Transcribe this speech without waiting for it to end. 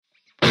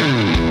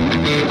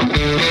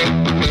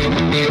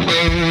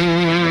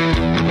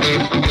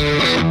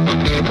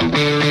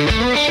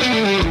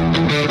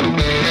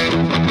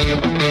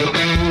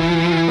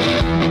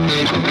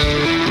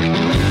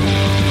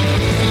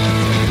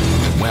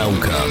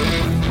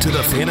Welcome to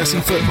the Fantasy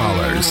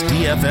Footballers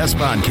DFS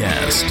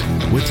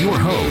Podcast with your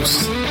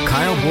hosts,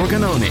 Kyle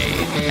Borgononi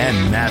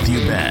and Matthew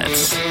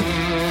Betts.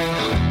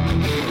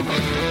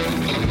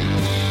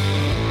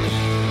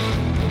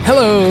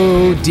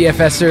 Hello,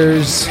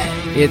 DFSers.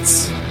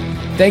 It's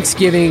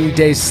Thanksgiving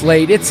Day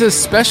slate. It's a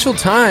special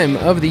time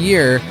of the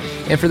year,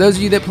 and for those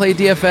of you that play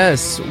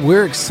DFS,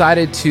 we're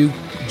excited to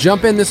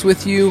jump in this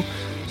with you,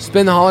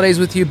 spend the holidays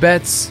with you.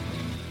 Betts,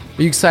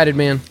 are you excited,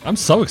 man? I'm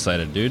so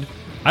excited, dude.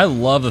 I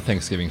love the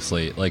Thanksgiving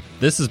slate. Like,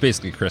 this is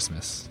basically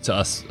Christmas to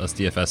us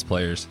DFS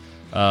players.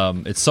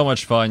 It's so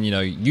much fun. You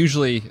know,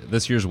 usually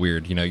this year's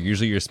weird. You know,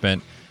 usually you're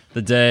spent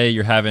the day,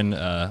 you're having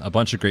a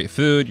bunch of great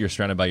food, you're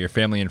surrounded by your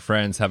family and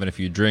friends, having a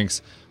few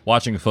drinks,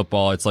 watching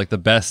football. It's like the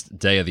best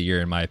day of the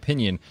year, in my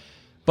opinion.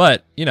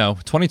 But, you know,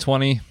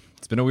 2020,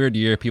 it's been a weird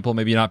year. People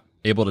maybe not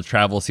able to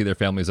travel, see their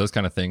families, those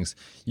kind of things.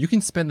 You can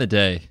spend the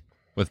day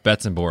with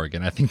Betts and Borg,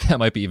 and I think that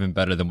might be even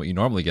better than what you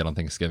normally get on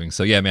Thanksgiving.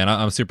 So yeah, man,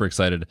 I'm super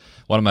excited.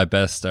 One of my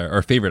best,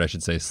 or favorite, I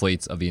should say,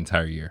 slates of the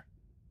entire year.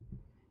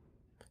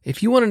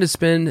 If you wanted to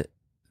spend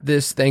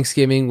this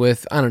Thanksgiving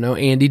with, I don't know,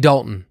 Andy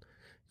Dalton,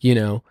 you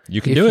know,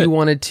 you can do it. If you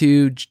wanted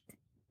to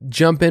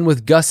jump in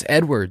with Gus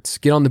Edwards,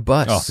 get on the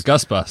bus. Oh, the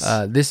Gus bus.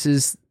 This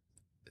is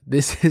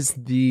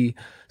the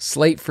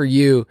slate for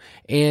you.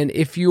 And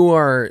if you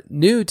are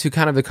new to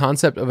kind of the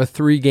concept of a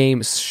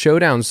 3-game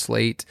showdown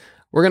slate,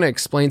 we're going to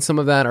explain some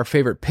of that, our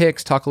favorite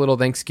picks, talk a little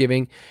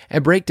Thanksgiving,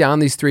 and break down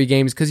these 3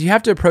 games because you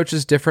have to approach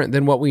this different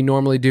than what we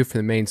normally do for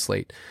the main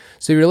slate.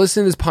 So if you're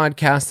listening to this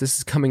podcast, this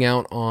is coming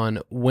out on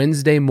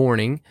Wednesday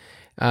morning.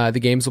 The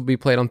games will be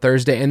played on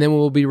Thursday, and then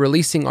we'll be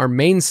releasing our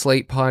main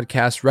slate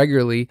podcast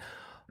regularly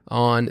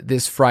on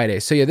this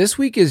Friday. So yeah, this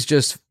week is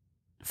just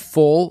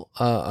full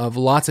of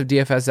lots of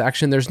DFS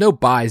action. There's no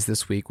buys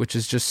this week, which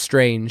is just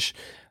strange.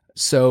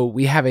 So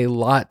we have a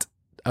lot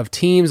of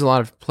teams, a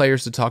lot of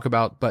players to talk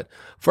about. But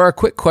for our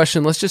quick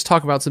question, let's just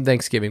talk about some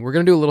Thanksgiving. We're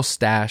going to do a little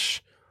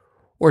stash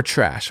or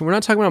trash. And we're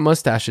not talking about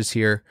mustaches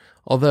here,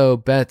 although,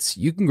 Betts,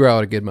 you can grow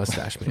out a good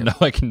mustache, man. No,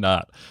 I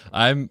cannot.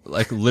 I'm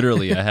like,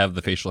 literally, I have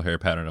the facial hair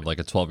pattern of like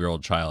a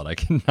 12-year-old child. I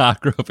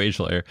cannot grow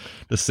facial hair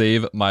to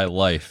save my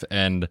life.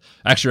 And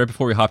actually, right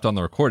before we hopped on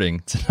the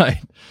recording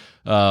tonight,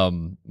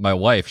 my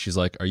wife, she's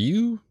like, are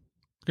you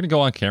going to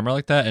go on camera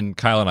like that? And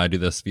Kyle and I do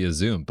this via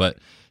Zoom, but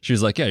she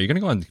was like, yeah, you're going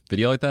to go on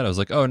video like that? I was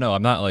like, oh no,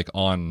 I'm not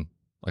I'm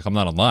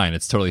not online.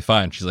 It's totally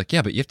fine. She's like,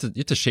 yeah, but you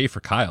have to shave for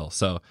Kyle.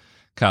 So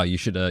Kyle, you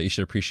should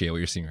appreciate what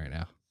you're seeing right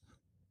now.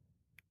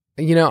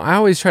 You know, I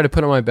always try to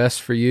put on my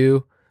best for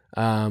you.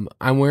 I'm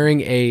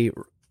wearing a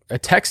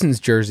Texans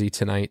jersey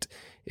tonight.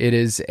 It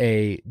is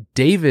a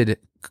David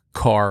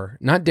Carr,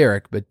 not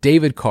Derek, but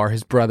David Carr,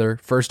 his brother,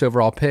 first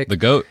overall pick. The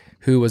GOAT.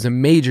 Who was a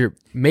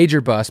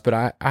major bust,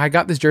 but I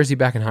got this jersey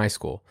back in high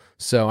school.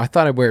 So I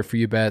thought I'd wear it for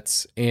you,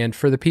 Betts. And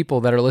for the people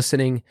that are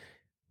listening,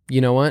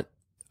 you know what?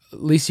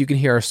 At least you can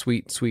hear our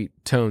sweet, sweet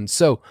tones.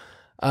 So,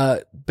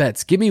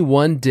 Betts, give me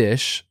one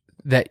dish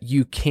that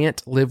you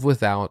can't live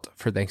without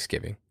for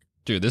Thanksgiving.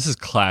 Dude, this is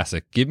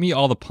classic. Give me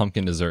all the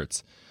pumpkin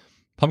desserts.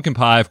 Pumpkin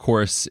pie, of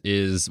course,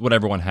 is what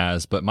everyone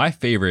has, but my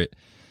favorite,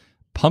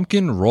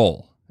 pumpkin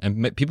roll.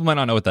 And people might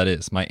not know what that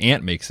is. My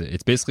aunt makes it.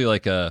 It's basically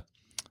like a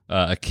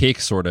cake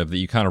sort of that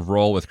you kind of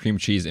roll with cream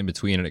cheese in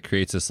between, and it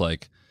creates this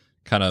like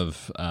kind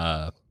of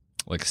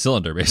like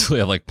cylinder basically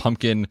of like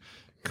pumpkin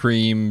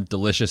cream,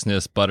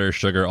 deliciousness, butter,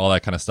 sugar, all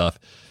that kind of stuff.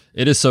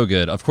 It is so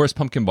good. Of course,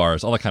 pumpkin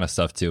bars, all that kind of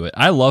stuff too.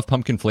 I love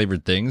pumpkin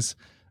flavored things.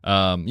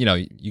 You know,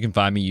 you can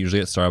find me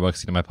usually at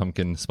Starbucks, my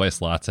pumpkin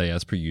spice latte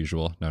as per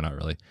usual. No, not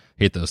really.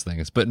 Hate those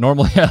things. But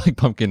normally I like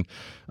pumpkin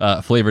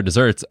flavored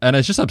desserts, and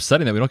it's just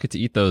upsetting that we don't get to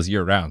eat those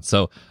year round.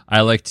 So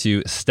I like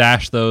to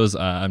stash those.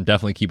 I'm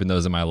definitely keeping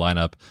those in my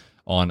lineup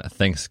on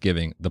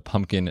Thanksgiving, the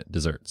pumpkin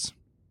desserts.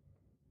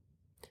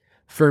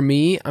 For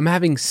me, I'm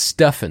having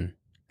stuffing.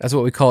 That's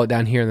what we call it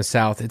down here in the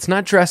South. It's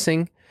not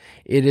dressing.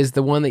 It is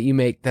the one that you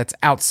make that's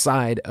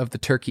outside of the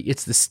turkey.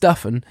 It's the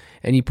stuffing,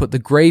 and you put the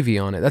gravy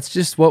on it. That's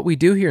just what we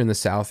do here in the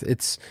South.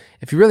 It's,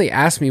 if you really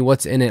ask me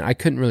what's in it, I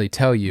couldn't really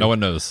tell you. No one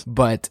knows.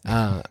 But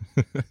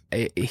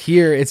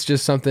here, it's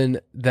just something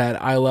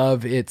that I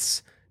love.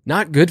 It's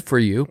not good for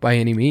you by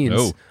any means.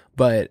 No.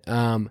 But,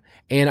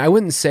 and I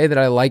wouldn't say that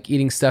I like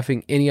eating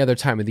stuffing any other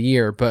time of the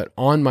year, but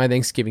on my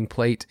Thanksgiving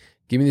plate,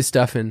 give me the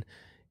stuffing,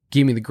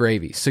 give me the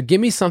gravy. So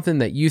give me something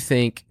that you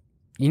think,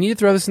 you need to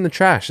throw this in the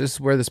trash. This is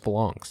where this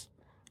belongs.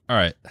 All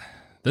right.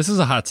 This is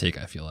a hot take,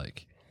 I feel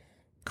like.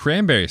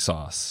 Cranberry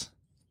sauce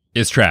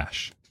is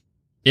trash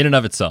in and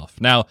of itself.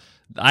 Now,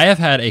 I have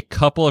had a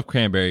couple of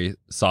cranberry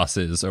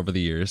sauces over the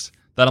years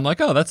that I'm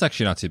like, oh, that's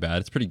actually not too bad.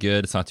 It's pretty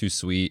good. It's not too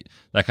sweet,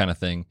 that kind of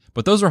thing.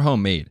 But those are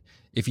homemade.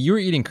 If you were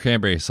eating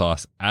cranberry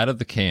sauce out of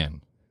the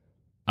can,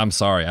 I'm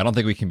sorry, I don't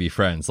think we can be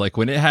friends. Like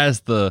when it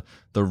has the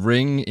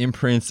ring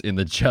imprints in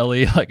the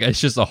jelly, like it's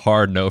just a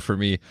hard no for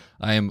me.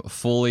 I am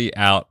fully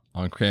out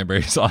on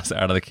cranberry sauce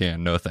out of the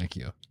can. No, thank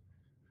you.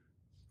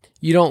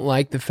 You don't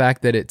like the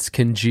fact that it's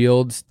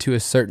congealed to a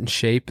certain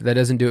shape? That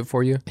doesn't do it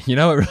for you? You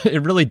know,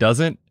 it really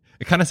doesn't.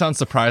 It kind of sounds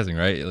surprising,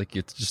 right? Like,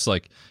 it's just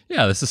like,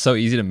 yeah, this is so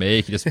easy to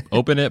make. You just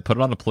open it, put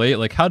it on a plate.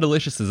 Like, how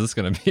delicious is this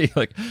going to be?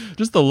 Like,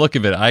 just the look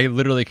of it, I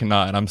literally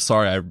cannot. And I'm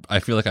sorry.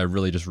 I feel like I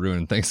really just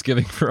ruined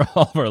Thanksgiving for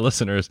all of our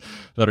listeners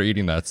that are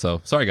eating that.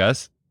 So sorry,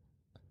 guys.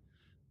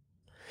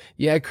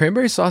 Yeah,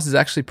 cranberry sauce is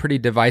actually pretty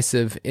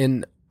divisive.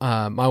 In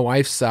my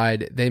wife's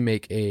side, they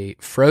make a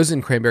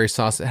frozen cranberry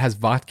sauce that has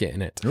vodka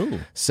in it.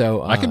 Ooh,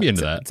 so I can be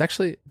into that. It's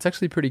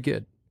actually pretty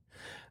good.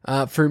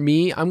 For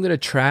me, I'm gonna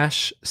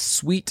trash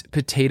sweet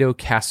potato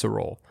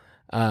casserole.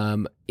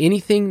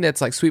 Anything that's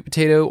like sweet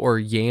potato or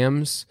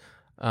yams.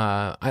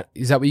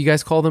 Is that what you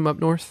guys call them up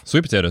north?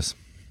 Sweet potatoes.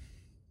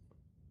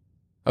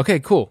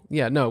 Okay, cool.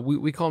 Yeah, no,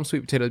 we call them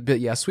sweet potato,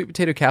 but yeah, sweet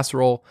potato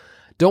casserole.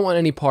 Don't want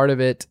any part of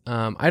it.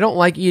 I don't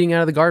like eating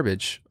out of the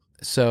garbage,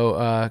 so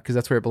because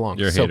that's where it belongs.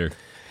 You're a hater.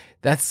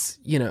 That's,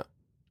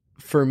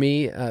 for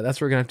me, that's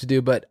what we're gonna have to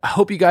do. But I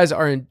hope you guys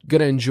are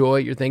gonna enjoy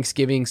your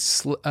Thanksgiving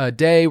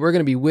day. We're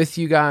gonna be with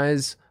you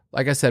guys.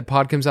 Like I said,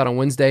 pod comes out on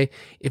Wednesday.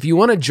 If you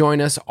want to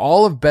join us,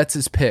 all of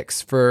Betts'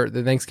 picks for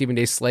the Thanksgiving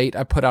Day slate,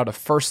 I put out a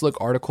first look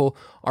article,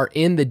 are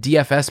in the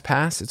DFS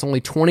pass. It's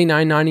only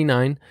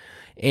 $29.99.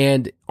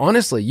 And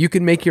honestly, you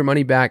can make your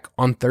money back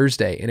on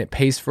Thursday, and it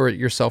pays for it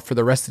yourself for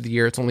the rest of the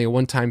year. It's only a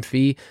one-time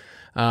fee.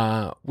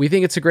 We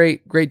think it's a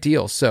great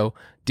deal. So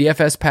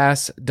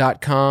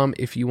dfspass.com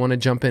if you want to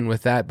jump in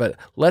with that. But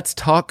let's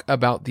talk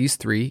about these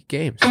 3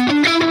 games.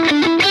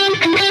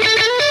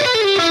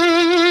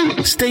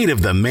 State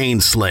of the main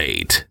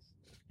slate.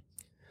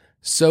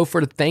 So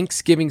for the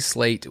Thanksgiving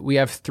slate, we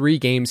have 3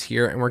 games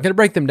here, and we're going to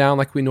break them down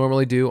like we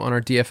normally do on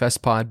our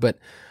DFS pod. But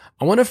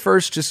I want to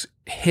first just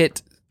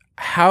hit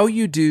how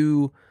you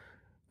do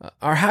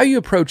or how you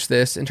approach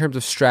this in terms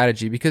of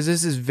strategy, because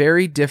this is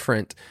very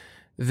different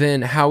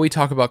than how we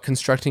talk about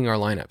constructing our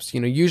lineups.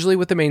 Usually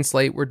with the main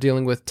slate, we're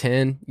dealing with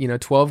 10,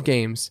 12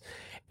 games,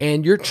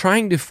 and you're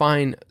trying to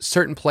find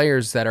certain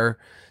players that are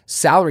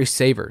salary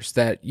savers,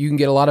 that you can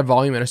get a lot of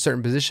volume at a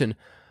certain position.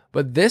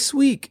 But this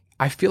week,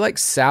 I feel like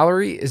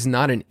salary is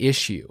not an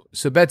issue.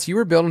 So Betts, you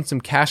were building some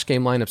cash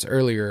game lineups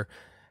earlier.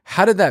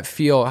 How did that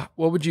feel?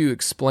 What would you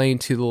explain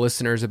to the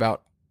listeners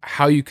about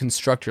how you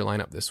construct your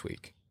lineup this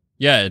week?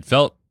 Yeah, it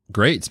felt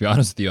great, to be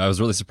honest with you. I was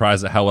really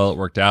surprised at how well it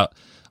worked out.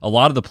 A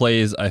lot of the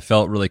plays I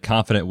felt really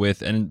confident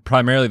with, and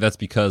primarily that's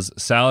because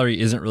salary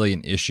isn't really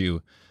an issue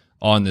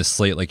on this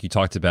slate like you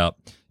talked about.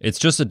 It's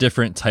just a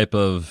different type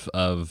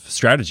of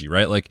strategy,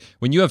 right? Like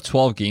when you have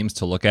 12 games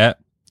to look at,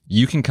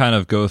 you can kind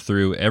of go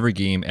through every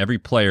game, every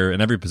player,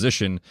 and every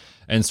position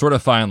and sort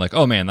of find like,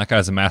 oh man, that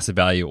guy's a massive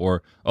value,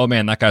 or oh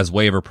man, that guy's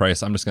way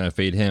overpriced, I'm just going to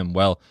fade him.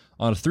 Well,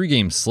 on a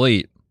 3-game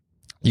slate,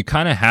 you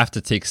kind of have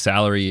to take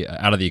salary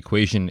out of the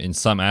equation in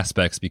some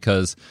aspects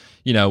because,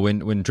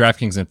 when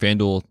DraftKings and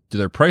FanDuel do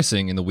their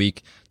pricing in the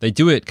week, they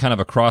do it kind of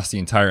across the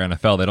entire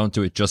NFL. They don't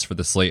do it just for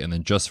the slate and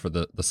then just for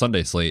the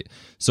Sunday slate.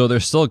 So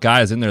there's still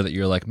guys in there that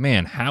you're like,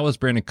 man, how is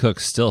Brandon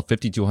Cooks still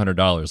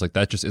 $5,200? Like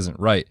that just isn't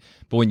right.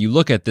 But when you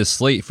look at this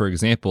slate, for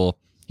example,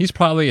 he's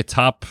probably a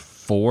top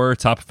 4,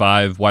 top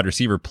 5 wide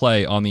receiver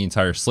play on the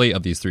entire slate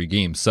of these 3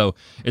 games. So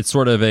it's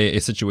sort of a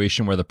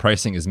situation where the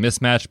pricing is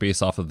mismatched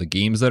based off of the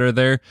games that are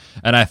there.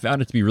 And I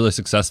found it to be really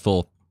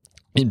successful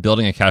in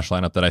building a cash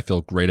lineup that I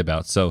feel great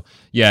about. So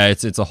yeah,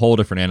 it's a whole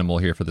different animal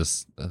here for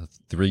this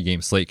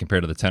 3-game slate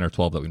compared to the 10 or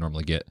 12 that we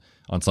normally get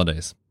on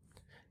Sundays.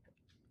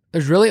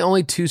 There's really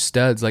only 2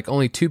 studs, like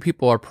only 2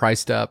 people are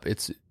priced up.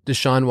 It's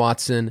Deshaun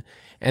Watson,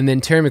 and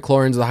then Terry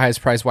McLaurin's the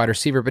highest priced wide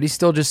receiver, but he's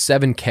still just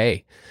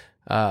 $7K.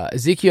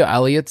 Ezekiel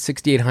Elliott,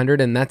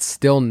 6,800, and that's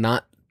still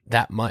not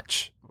that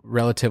much,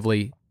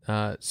 relatively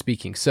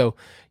speaking. So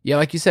yeah,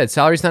 like you said,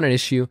 salary's not an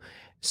issue.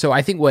 So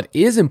I think what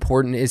is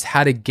important is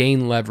how to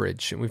gain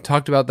leverage. And we've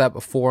talked about that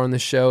before on the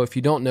show. If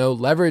you don't know,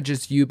 leverage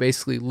is you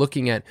basically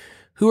looking at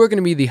who are going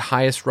to be the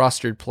highest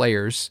rostered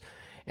players.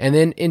 And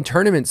then in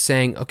tournaments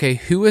saying, okay,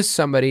 who is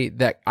somebody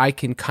that I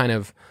can kind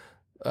of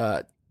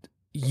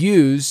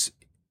use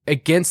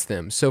against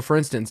them? So for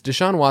instance,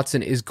 Deshaun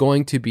Watson is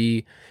going to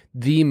be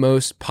the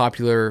most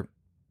popular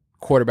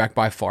quarterback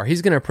by far.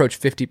 He's going to approach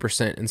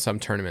 50% in some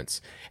tournaments.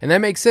 And that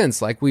makes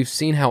sense. Like we've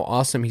seen how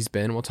awesome he's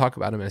been. We'll talk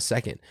about him in a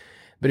second.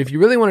 But if you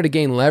really wanted to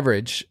gain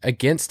leverage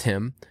against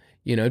him,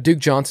 Duke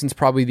Johnson's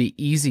probably the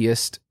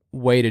easiest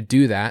way to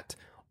do that.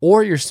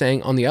 Or you're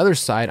saying on the other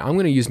side, I'm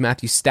going to use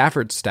Matthew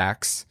Stafford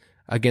stacks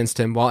against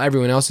him while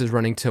everyone else is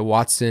running to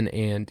Watson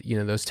and,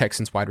 those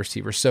Texans wide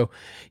receivers. So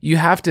you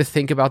have to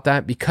think about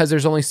that because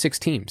there's only 6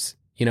 teams.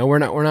 We're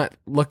not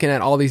looking at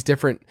all these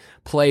different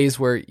plays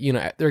where,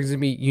 there's going to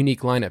be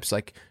unique lineups.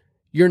 Like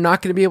you're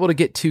not going to be able to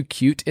get too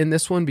cute in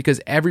this one because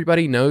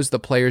everybody knows the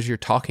players you're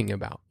talking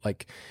about.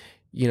 Like,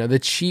 the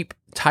cheap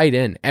tight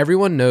end,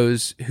 everyone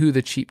knows who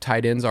the cheap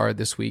tight ends are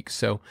this week.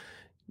 So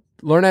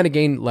learn how to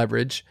gain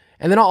leverage.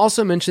 And then I'll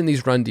also mention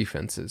these run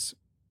defenses.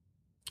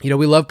 We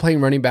love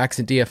playing running backs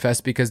in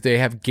DFS because they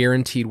have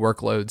guaranteed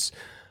workloads.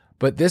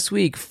 But this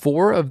week,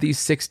 4 of these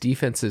 6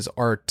 defenses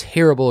are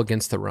terrible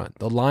against the run.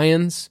 The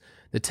Lions,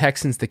 the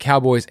Texans, the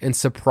Cowboys, and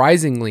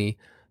surprisingly,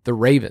 the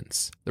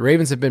Ravens. The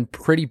Ravens have been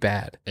pretty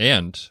bad.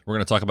 And we're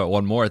going to talk about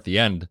one more at the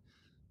end.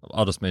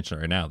 I'll just mention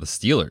it right now. The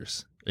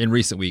Steelers in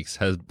recent weeks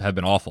have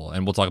been awful,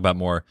 and we'll talk about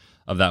more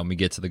of that when we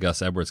get to the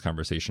Gus Edwards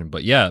conversation.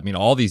 But yeah, I mean,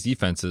 all these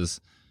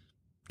defenses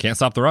can't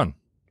stop the run.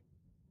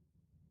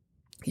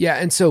 Yeah,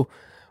 and so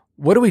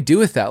what do we do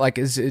with that? Like,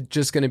 is it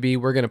just going to be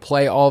we're going to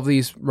play all of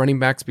these running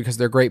backs because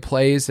they're great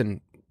plays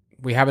and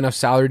we have enough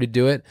salary to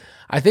do it?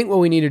 I think what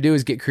we need to do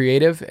is get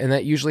creative, and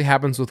that usually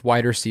happens with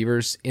wide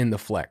receivers in the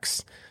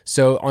flex.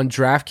 So on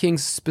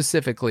DraftKings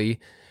specifically,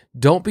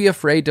 don't be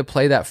afraid to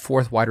play that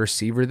fourth wide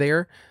receiver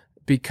there,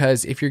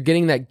 because if you're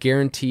getting that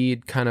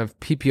guaranteed kind of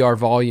PPR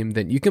volume,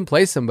 then you can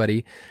play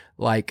somebody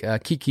like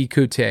Kiki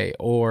Kute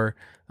or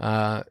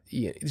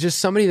just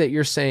somebody that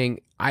you're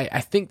saying,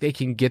 I think they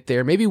can get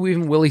there. Maybe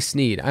even Willie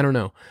Snead. I don't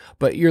know.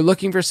 But you're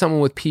looking for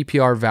someone with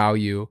PPR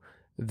value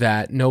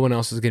that no one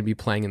else is going to be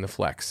playing in the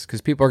flex,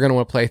 because people are going to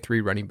want to play 3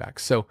 running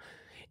backs. So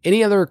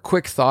any other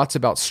quick thoughts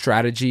about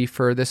strategy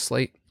for this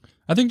slate?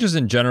 I think just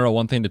in general,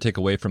 one thing to take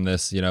away from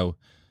this,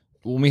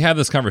 when we have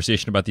this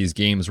conversation about these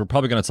games, we're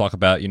probably going to talk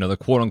about, the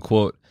quote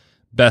unquote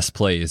best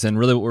plays. And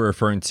really what we're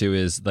referring to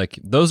is like,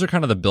 those are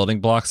kind of the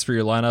building blocks for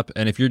your lineup.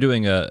 And if you're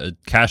doing a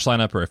cash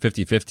lineup or a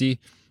 50-50,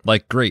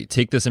 like, great,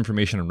 take this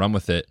information and run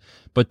with it.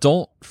 But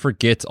don't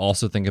forget to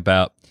also think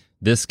about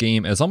this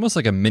game as almost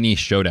like a mini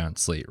showdown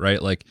slate,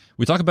 right? Like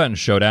we talk about in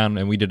Showdown,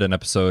 and we did an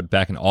episode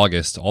back in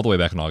August, all the way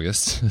back in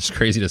August. It's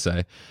crazy to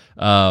say,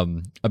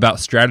 about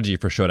strategy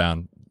for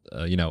Showdown,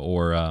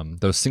 or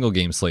those single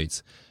game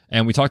slates.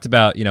 And we talked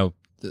about,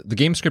 the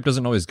game script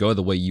doesn't always go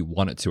the way you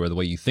want it to, or the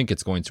way you think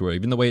it's going to, or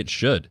even the way it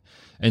should.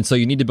 And so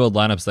you need to build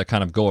lineups that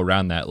kind of go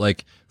around that.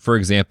 Like, for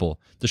example,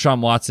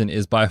 Deshaun Watson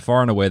is by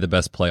far and away the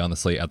best play on the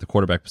slate at the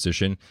quarterback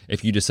position.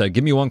 If you just said,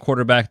 give me one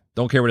quarterback,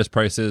 don't care what his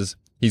price is,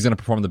 he's going to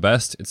perform the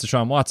best, it's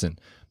Deshaun Watson.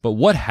 But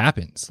what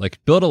happens? Like,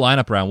 build a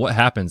lineup around what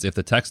happens if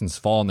the Texans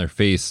fall on their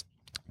face,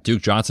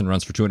 Duke Johnson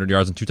runs for 200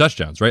 yards and 2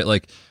 touchdowns, right?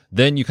 Like,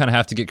 then you kind of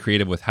have to get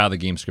creative with how the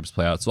game scripts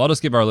play out. So I'll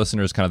just give our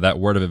listeners kind of that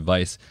word of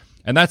advice.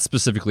 And that's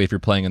specifically if you're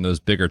playing in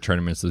those bigger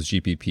tournaments, those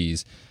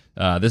GPPs.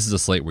 This is a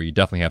slate where you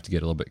definitely have to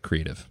get a little bit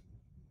creative.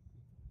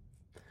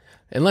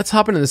 And let's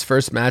hop into this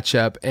first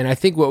matchup. And I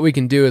think what we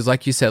can do is,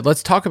 like you said,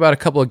 let's talk about a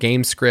couple of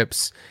game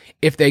scripts.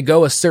 If they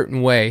go a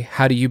certain way,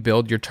 how do you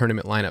build your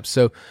tournament lineup?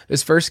 So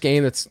this first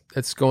game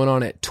that's going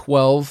on at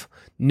 12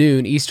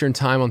 noon Eastern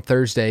time on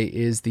Thursday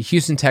is the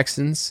Houston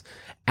Texans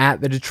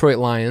at the Detroit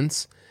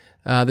Lions.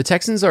 The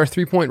Texans are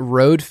 3-point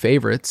road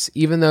favorites,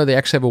 even though they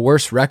actually have a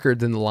worse record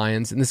than the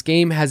Lions. And this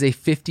game has a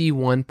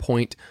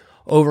 51-point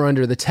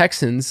over-under. The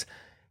Texans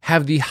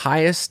have the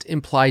highest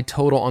implied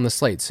total on the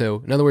slate.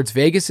 So, in other words,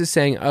 Vegas is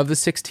saying of the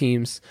 6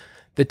 teams,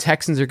 the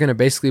Texans are going to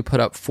basically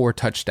put up 4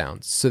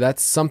 touchdowns. So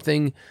that's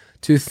something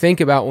to think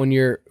about when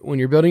you're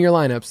building your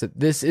lineups, that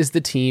this is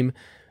the team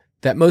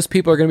that most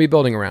people are going to be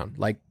building around.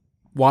 Like,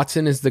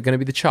 Watson is going to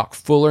be the chalk.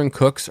 Fuller and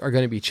Cooks are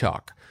going to be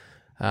chalk.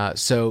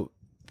 So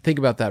think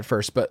about that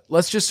first. But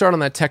let's just start on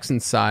that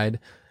Texans side.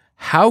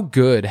 How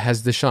good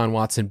has Deshaun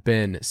Watson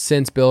been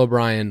since Bill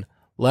O'Brien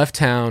left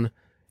town,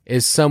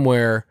 is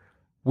somewhere,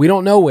 we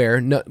don't know where,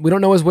 we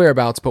don't know his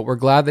whereabouts, but we're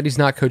glad that he's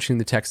not coaching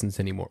the Texans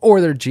anymore,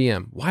 or their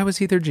GM. Why was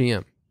he their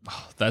GM?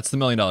 Oh, that's the $1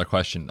 million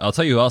question. I'll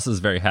tell you who else is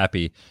very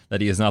happy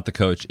that he is not the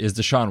coach is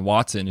Deshaun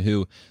Watson,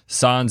 who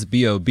sans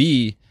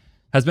B.O.B.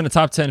 has been a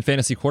top 10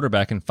 fantasy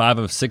quarterback in 5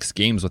 of 6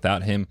 games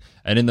without him.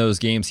 And in those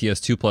games, he has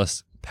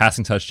 2+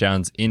 passing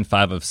touchdowns in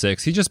 5 of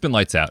 6. He's just been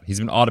lights out. He's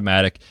been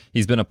automatic.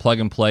 He's been a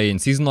plug and play in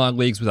season-long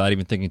leagues without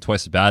even thinking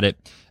twice about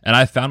it. And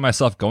I found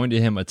myself going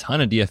to him a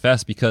ton of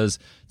DFS because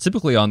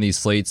typically on these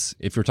slates,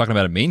 if you're talking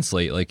about a main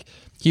slate, like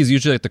he's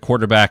usually like the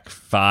quarterback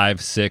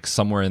 5, 6,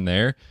 somewhere in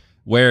there,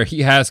 where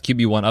he has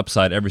QB1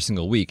 upside every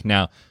single week.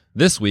 Now,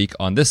 this week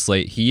on this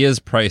slate, he is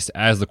priced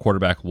as the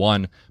quarterback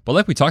 1. But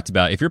like we talked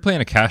about, if you're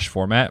playing a cash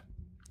format,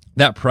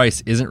 that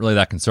price isn't really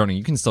that concerning.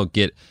 You can still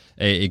get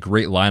a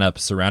great lineup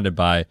surrounded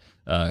by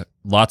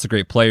lots of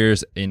great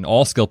players in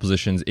all skill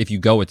positions if you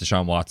go with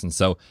Deshaun Watson.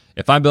 So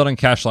if I'm building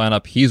cash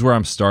lineup, he's where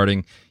I'm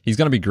starting. He's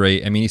going to be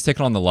great. I mean, he's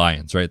taking on the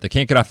Lions, right? They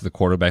can't get after the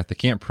quarterback. They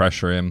can't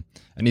pressure him.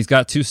 And he's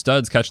got 2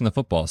 studs catching the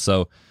football.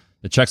 So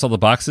it checks all the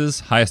boxes.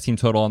 Highest team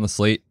total on the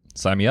slate.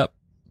 Sign me up.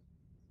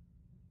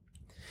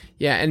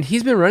 Yeah, and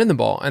he's been running the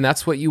ball, and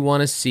that's what you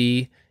want to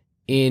see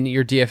in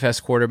your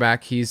DFS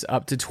quarterback. He's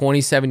up to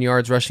 27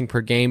 yards rushing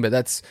per game, but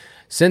that's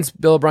since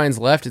Bill O'Brien's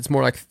left, it's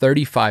more like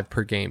 35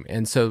 per game.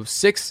 And so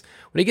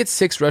when he gets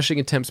 6 rushing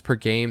attempts per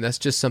game, that's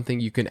just something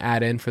you can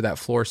add in for that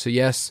floor. So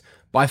yes,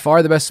 by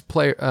far the best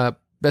play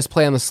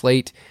on the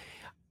slate.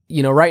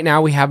 Right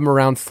now we have him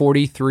around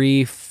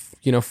 43,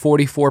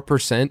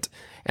 44%,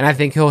 and I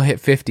think he'll hit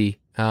 50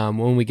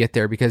 when we get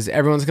there, because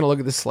everyone's going to look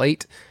at the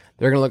slate.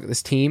 They're going to look at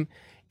this team.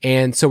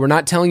 And so we're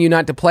not telling you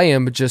not to play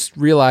him, but just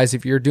realize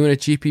if you're doing a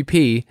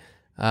GPP,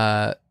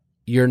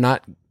 you're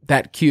not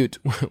that cute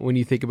when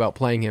you think about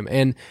playing him.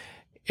 And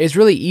it's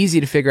really easy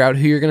to figure out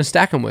who you're going to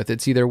stack him with.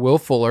 It's either Will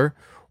Fuller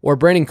or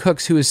Brandon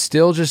Cooks, who is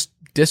still just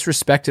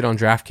disrespected on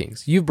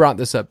DraftKings. You've brought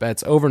this up,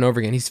 Bets, over and over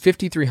again. He's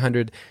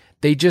 5,300.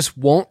 They just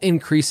won't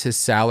increase his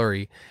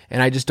salary,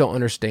 and I just don't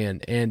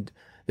understand. And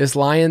this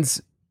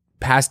Lions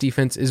pass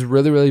defense is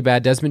really, really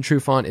bad. Desmond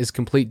Trufant is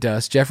complete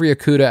dust. Jeffrey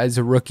Okudah is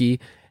a rookie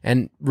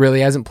and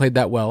really hasn't played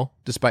that well,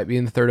 despite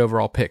being the 3rd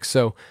overall pick.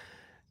 So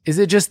is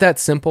it just that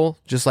simple?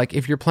 Just like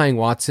if you're playing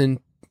Watson,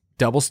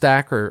 double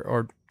stack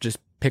or just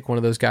pick one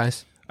of those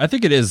guys? I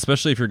think it is,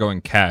 especially if you're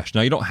going cash. Now,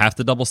 you don't have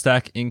to double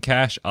stack in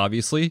cash,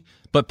 obviously,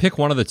 but pick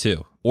one of the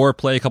two or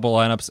play a couple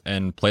lineups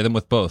and play them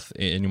with both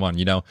in one.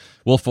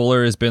 Will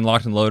Fuller has been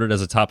locked and loaded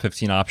as a top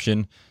 15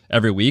 option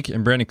every week,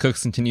 and Brandon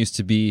Cooks continues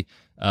to be,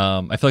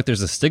 I feel like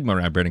there's a stigma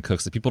around Brandon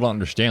Cooks that people don't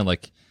understand.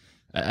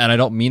 And I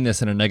don't mean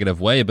this in a negative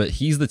way, but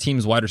he's the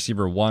team's wide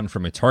receiver 1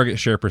 from a target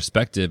share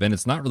perspective, and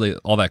it's not really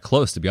all that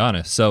close, to be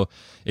honest. So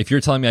if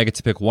you're telling me I get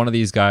to pick one of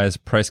these guys,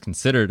 price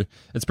considered,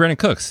 it's Brandon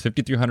Cooks,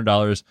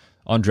 $5,300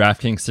 on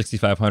DraftKings,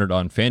 $6,500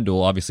 on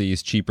FanDuel. Obviously,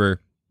 he's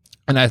cheaper,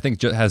 and I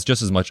think has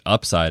just as much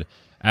upside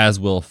as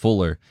Will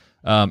Fuller.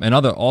 And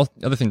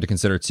other thing to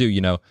consider too,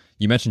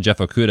 you mentioned Jeff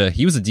Okudah.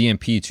 He was a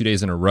DNP 2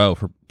 days in a row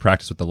for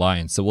practice with the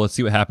Lions. So let's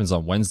see what happens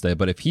on Wednesday.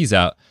 But if he's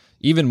out,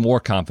 even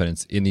more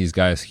confidence in these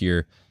guys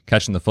here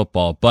catching the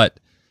football. But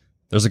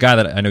there's a guy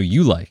that I know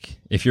you like.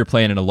 If you're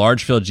playing in a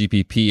large field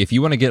GPP, if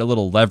you want to get a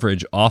little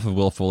leverage off of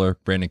Will Fuller,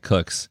 Brandon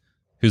Cooks,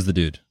 who's the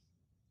dude?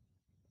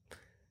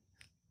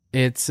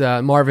 It's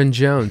Marvin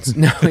Jones.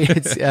 No,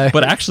 it's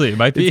but actually it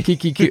might be it's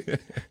Kiki Kuti.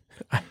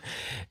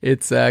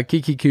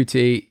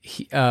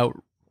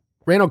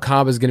 Randall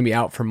Cobb is going to be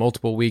out for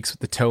multiple weeks with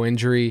the toe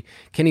injury.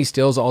 Kenny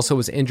Stills also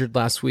was injured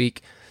last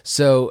week,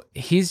 so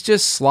he's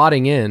just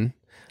slotting in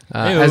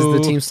as the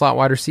team slot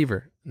wide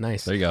receiver.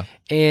 Nice. There you go.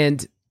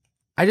 And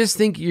I just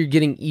think you're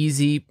getting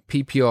easy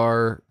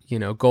PPR,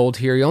 gold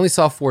here. You only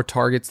saw 4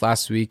 targets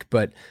last week,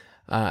 but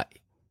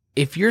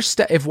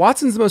if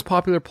Watson's the most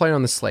popular player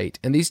on the slate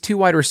and these 2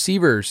 wide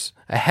receivers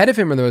ahead of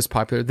him are the most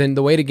popular, then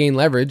the way to gain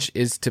leverage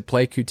is to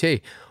play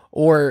QT.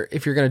 Or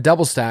if you're going to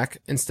double stack,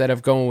 instead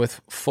of going with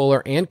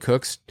Fuller and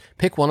Cooks,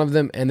 pick one of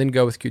them and then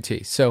go with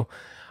QT. So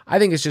I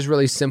think it's just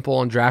really simple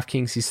on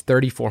DraftKings. He's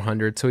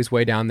 3,400, so he's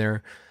way down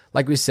there.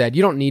 Like we said,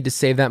 you don't need to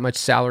save that much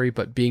salary,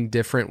 but being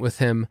different with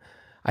him,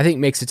 I think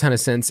makes a ton of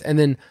sense. And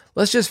then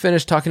let's just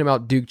finish talking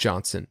about Duke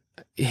Johnson.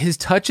 His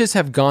touches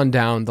have gone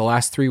down the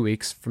last 3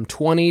 weeks from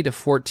 20 to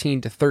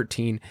 14 to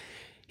 13.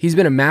 He's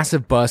been a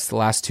massive bust the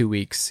last 2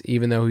 weeks,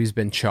 even though he's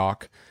been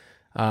chalk.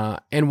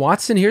 And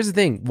Watson, here's the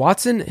thing.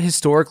 Watson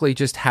historically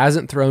just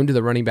hasn't thrown to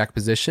the running back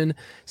position.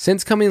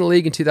 Since coming in the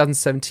league in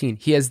 2017,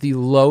 he has the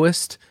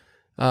lowest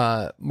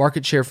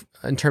market share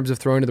in terms of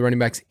throwing to the running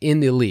backs in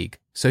the league.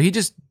 So he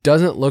just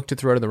doesn't look to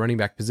throw to the running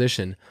back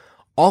position.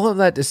 All of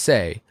that to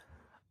say,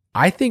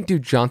 I think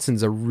Duke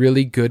Johnson's a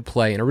really good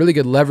play and a really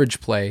good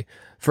leverage play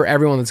for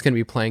everyone that's going to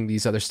be playing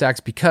these other stacks,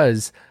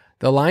 because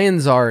the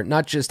Lions are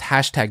not just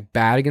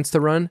 #bad against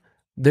the run,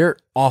 they're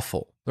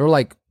awful. They're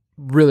like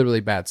really, really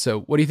bad.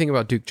 So what do you think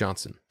about Duke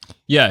Johnson?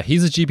 Yeah,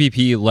 he's a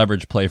GPP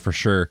leverage play for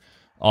sure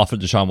off of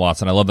Deshaun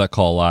Watson. I love that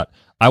call a lot.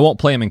 I won't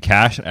play him in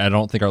cash, and I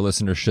don't think our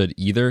listeners should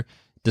either,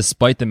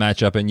 despite the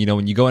matchup. And,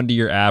 when you go into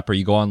your app or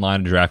you go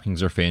online to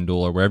DraftKings or FanDuel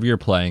or wherever you're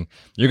playing,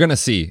 you're going to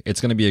see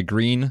it's going to be a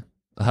green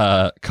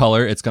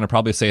color. It's going to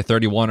probably say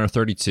 31 or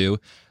 32.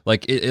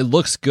 Like it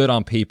looks good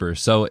on paper.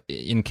 So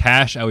in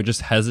cash, I would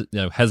just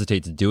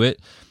hesitate to do it,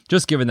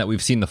 just given that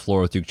we've seen the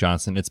floor with Duke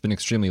Johnson. It's been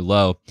extremely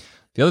low.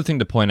 The other thing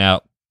to point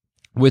out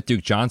with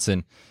Duke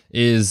Johnson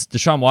is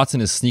Deshaun Watson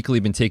has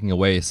sneakily been taking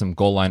away some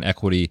goal line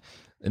equity.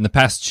 In the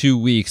past 2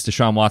 weeks,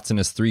 Deshaun Watson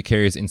has 3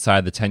 carries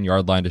inside the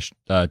 10-yard line.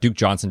 Duke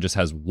Johnson just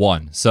has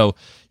 1. So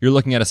you're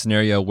looking at a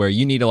scenario where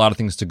you need a lot of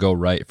things to go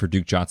right for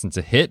Duke Johnson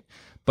to hit.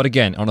 But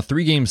again, on a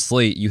 3-game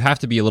slate, you have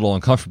to be a little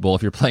uncomfortable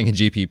if you're playing in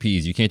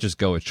GPPs. You can't just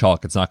go with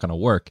chalk. It's not going to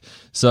work.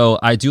 So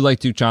I do like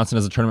Duke Johnson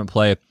as a tournament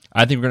play.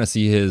 I think we're going to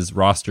see his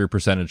roster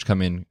percentage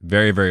come in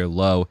very, very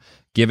low,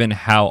 given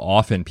how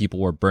often people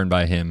were burned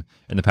by him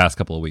in the past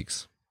couple of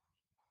weeks.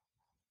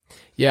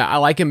 Yeah, I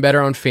like him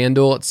better on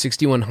FanDuel at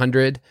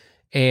 6,100.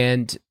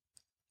 And,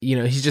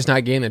 he's just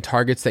not getting the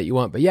targets that you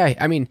want. But yeah,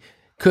 I mean,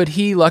 could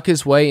he luck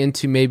his way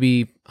into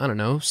maybe,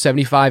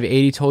 75,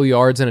 80 total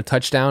yards and a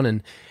touchdown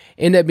and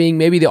end up being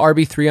maybe the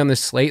RB3 on this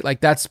slate? Like,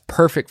 that's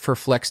perfect for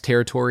flex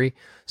territory.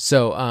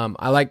 So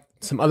I like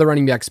some other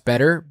running backs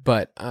better,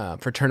 but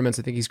for tournaments,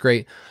 I think he's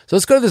great. So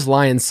let's go to this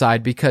Lions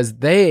side, because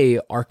they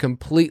are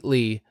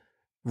completely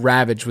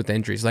ravaged with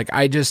injuries. Like,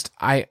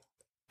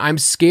 I'm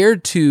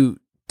scared to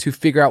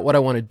figure out what I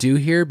want to do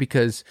here,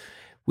 because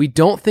we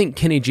don't think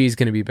Kenny G is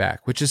going to be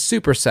back, which is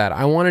super sad.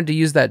 I wanted to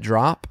use that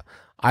drop.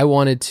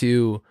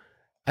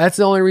 That's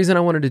the only reason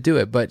I wanted to do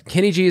it. But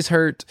Kenny G is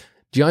hurt.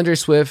 DeAndre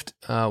Swift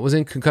was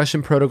in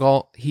concussion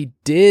protocol. He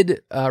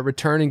did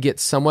return and get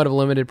somewhat of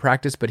limited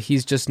practice, but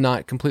he's just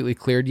not completely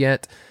cleared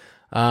yet.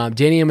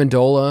 Danny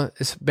Amendola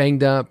is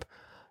banged up.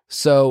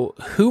 So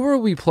who are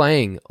we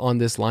playing on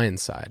this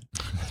Lions side?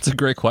 That's a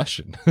great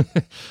question.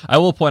 I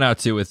will point out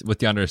too with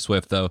DeAndre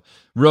Swift, though,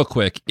 real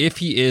quick, if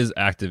he is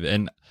active,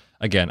 and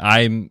again,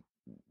 I'm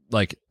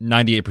like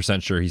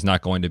 98% sure he's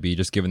not going to be,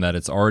 just given that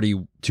it's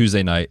already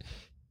Tuesday night.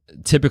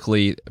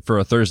 Typically for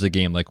a Thursday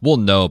game, like we'll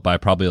know by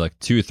probably like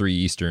 2 or 3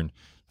 Eastern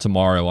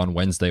tomorrow on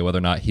Wednesday whether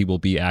or not he will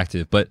be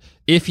active. But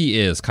if he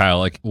is, Kyle,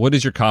 like what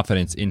is your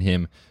confidence in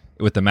him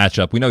with the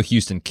matchup? We know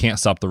Houston can't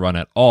stop the run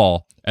at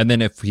all. And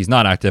then if he's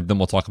not active, then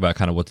we'll talk about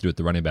kind of what to do with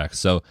the running back.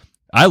 So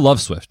I love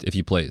Swift if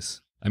he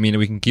plays. I mean,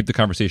 we can keep the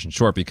conversation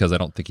short because I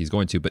don't think he's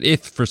going to. But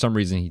if for some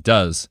reason he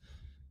does,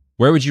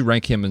 where would you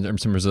rank him in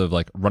terms of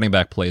like running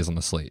back plays on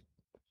the slate?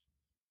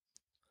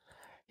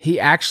 He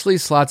actually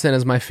slots in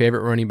as my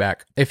favorite running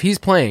back if he's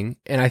playing,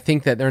 and I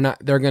think that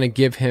they're going to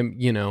give him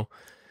 50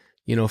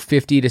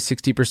 to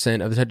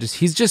 60% of the touches.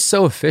 He's just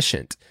so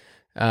efficient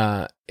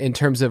in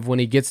terms of when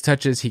he gets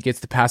touches, he gets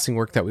the passing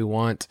work that we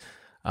want.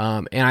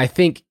 And I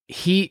think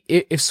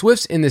if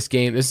Swift's in this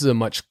game, this is a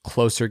much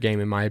closer game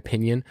in my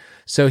opinion.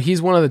 So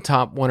he's one of the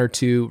top 1 or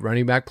 2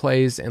 running back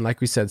plays. And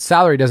like we said,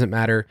 salary doesn't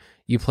matter.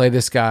 You play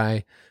this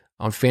guy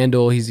on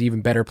FanDuel, he's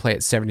even better play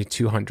at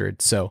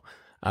 7,200. So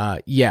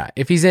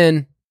if he's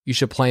in, you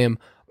should play him.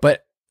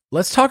 But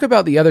let's talk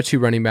about the other 2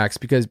 running backs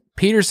because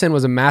Peterson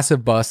was a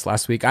massive bust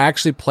last week. I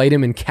actually played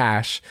him in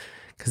cash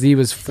because he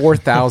was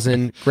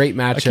 4,000. Great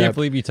matchup. I can't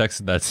believe you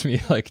texted that to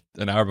me like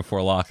an hour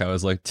before lock. I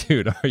was like,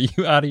 dude, are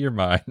you out of your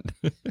mind?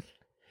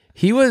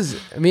 He was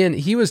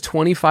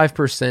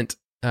 25%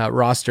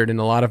 rostered in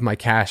a lot of my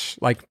cash.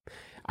 Like,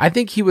 I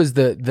think he was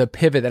the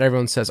pivot that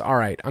everyone says, all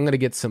right, I'm going to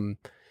get some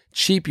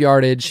cheap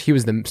yardage. He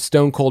was the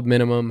stone cold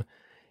minimum.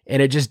 And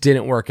it just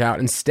didn't work out.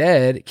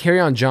 Instead,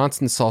 Kerryon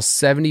Johnson saw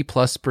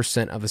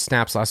 70+% of the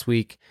snaps last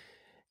week.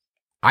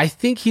 I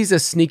think he's a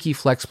sneaky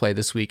flex play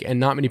this week, and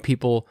not many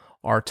people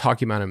are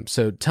talking about him.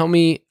 So tell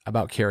me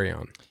about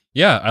Kerryon.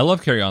 Yeah, I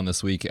love Kerryon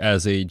this week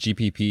as a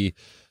GPP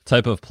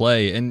type of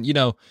play. And,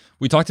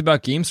 we talked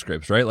about game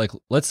scripts, right? Like,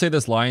 let's say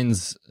this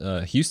Lions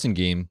Houston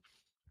game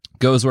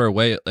goes in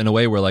a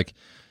way where, like,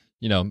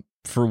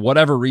 for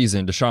whatever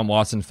reason, Deshaun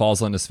Watson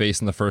falls on his face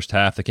in the first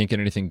half. They can't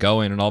get anything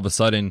going, and all of a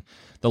sudden,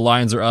 the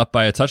Lions are up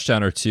by a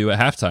touchdown or 2 at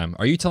halftime.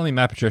 Are you telling me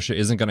Matt Patricia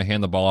isn't going to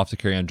hand the ball off to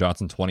Kerryon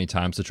Johnson 20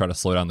 times to try to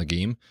slow down the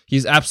game?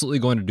 He's absolutely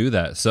going to do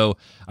that. So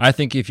I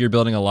think if you're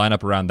building a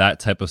lineup around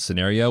that type of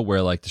scenario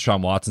where like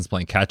Deshaun Watson's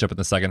playing catch up in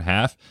the second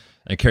half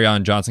and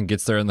Kerryon Johnson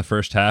gets there in the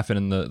first half and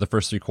in the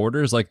first 3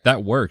 quarters, like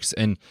that works.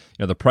 And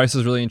the price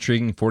is really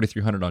intriguing.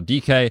 4,300 on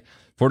DK,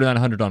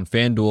 4,900 on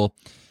FanDuel.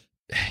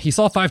 He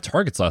saw 5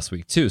 targets last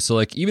week too. So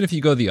like, even if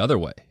you go the other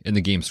way in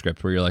the game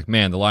script where you're like,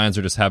 man, the Lions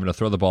are just having to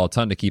throw the ball a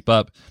ton to keep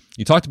up.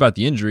 You talked about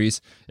the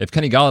injuries. If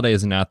Kenny Golladay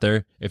isn't out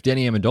there, if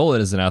Danny Amendola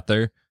isn't out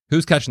there,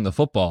 who's catching the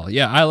football?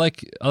 Yeah, I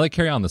like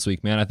Kerryon this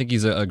week, man. I think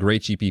he's a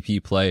great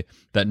GPP play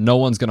that no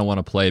one's going to want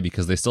to play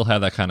because they still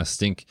have that kind of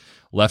stink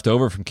left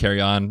over from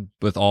Kerryon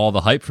with all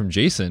the hype from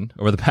Jason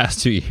over the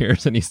past 2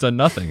 years, and he's done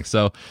nothing.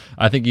 So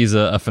I think he's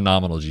a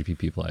phenomenal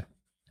GPP play.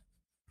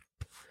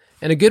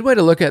 And a good way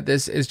to look at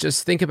this is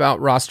just think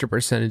about roster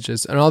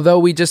percentages. And although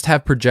we just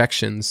have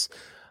projections,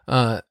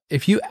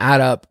 if you add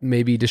up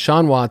maybe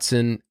Deshaun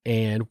Watson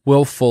and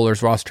Will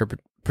Fuller's roster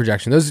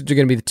projection, those are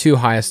going to be the 2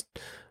 highest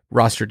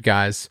rostered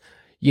guys.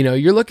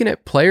 You're looking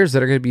at players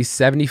that are going to be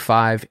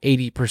 75,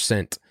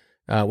 80%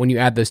 when you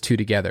add those 2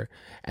 together.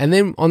 And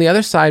then on the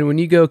other side, when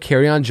you go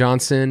Kerryon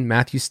Johnson,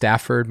 Matthew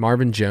Stafford,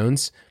 Marvin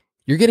Jones,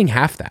 you're getting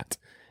half that.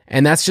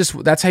 And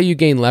that's how you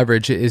gain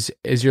leverage is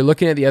you're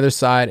looking at the other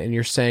side and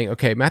you're saying,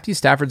 okay, Matthew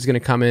Stafford's going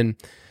to come in,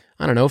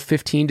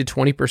 15 to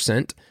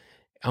 20%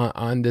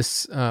 on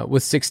this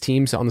with 6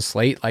 teams on the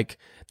slate. Like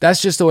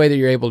that's just the way that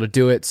you're able to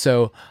do it.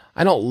 So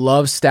I don't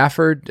love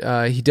Stafford.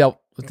 He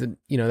dealt with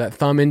that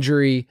thumb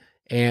injury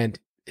and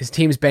his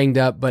team's banged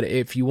up. But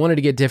if you wanted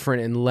to get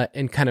different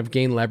and kind of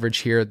gain leverage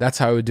here, that's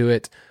how I would do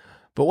it.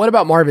 But what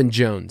about Marvin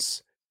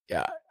Jones?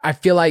 I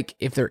feel like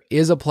if there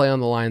is a play on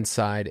the Lions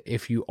side,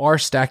 if you are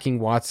stacking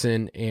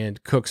Watson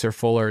and Cooks or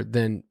Fuller,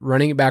 then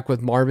running it back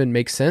with Marvin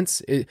makes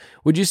sense.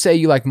 Would you say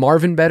you like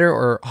Marvin better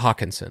or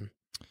Hawkinson?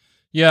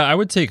 Yeah, I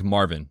would take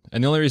Marvin.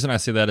 And the only reason I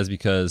say that is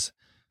because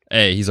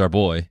A, he's our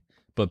boy,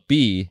 but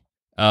B,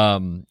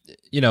 in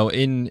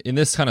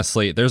this kind of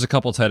slate, there's a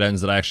couple tight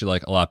ends that I actually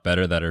like a lot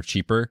better that are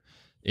cheaper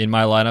in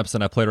my lineups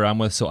than I played around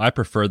with. So I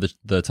prefer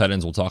the tight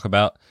ends we'll talk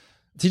about.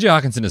 TJ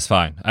Hawkinson is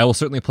fine. I will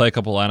certainly play a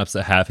couple lineups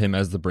that have him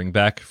as the bring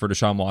back for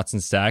Deshaun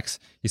Watson stacks.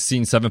 He's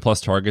seen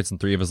 7+ targets in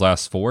 3 of his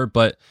last 4,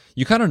 but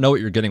you kind of know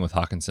what you're getting with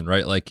Hawkinson,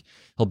 right? Like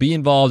he'll be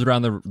involved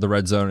around the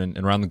red zone and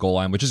around the goal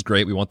line, which is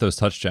great. We want those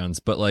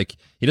touchdowns, but like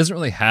he doesn't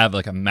really have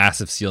like a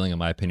massive ceiling in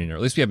my opinion, or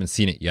at least we haven't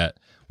seen it yet.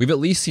 We've at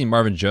least seen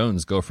Marvin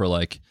Jones go for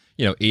like,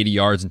 80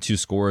 yards and 2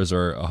 scores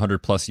or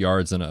 100+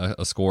 yards and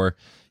a score.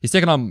 He's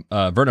taken on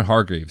Vernon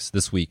Hargreaves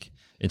this week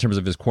in terms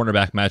of his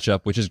cornerback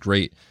matchup, which is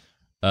great.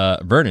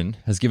 Vernon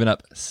has given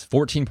up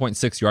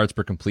 14.6 yards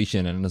per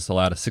completion and has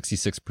allowed a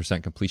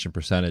 66% completion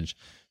percentage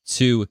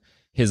to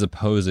his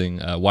opposing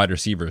wide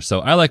receivers.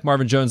 So I like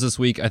Marvin Jones this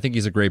week. I think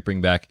he's a great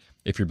bring back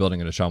if you're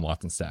building a Deshaun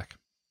Watson stack.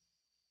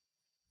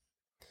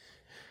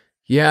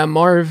 Yeah,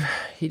 Marv,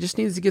 he just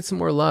needs to get some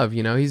more love.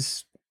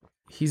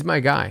 He's my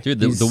guy. Dude,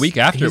 the week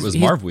after it was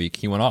Marv week,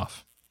 he went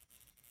off.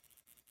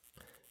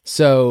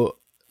 So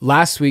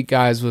last week,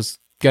 guys, was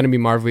going to be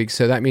Marv week,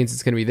 so that means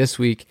it's going to be this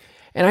week.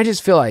 And I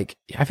just feel like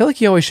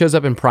he always shows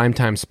up in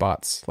primetime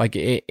spots, like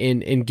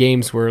in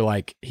games where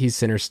like he's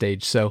center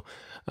stage. So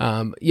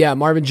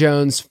Marvin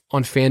Jones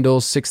on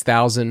FanDuel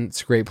 6,000.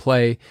 It's a great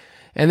play.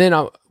 And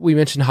then we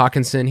mentioned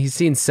Hawkinson. He's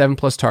seen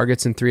 7+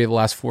 targets in 3 of the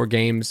last 4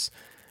 games.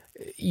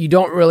 You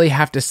don't really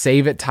have to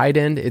save at tight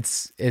end.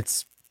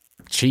 It's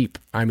cheap.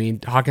 I mean,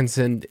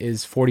 Hawkinson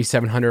is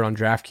 4,700 on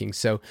DraftKings,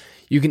 so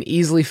you can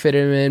easily fit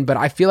him in. But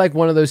I feel like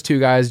one of those 2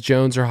 guys,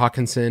 Jones or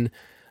Hawkinson,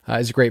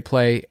 is a great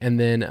play. And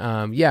then,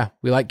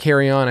 we like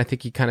Kerryon. I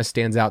think he kind of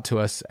stands out to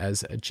us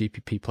as a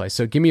GPP play.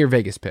 So give me your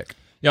Vegas pick.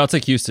 Yeah, I'll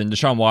take Houston.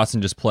 Deshaun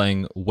Watson just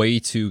playing way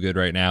too good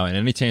right now. And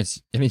any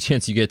chance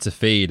you get to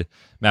fade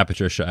Matt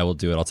Patricia, I will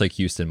do it. I'll take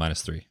Houston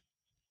 -3.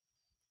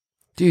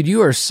 Dude,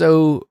 you are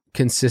so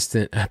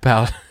consistent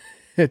about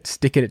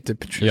sticking it to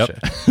Patricia.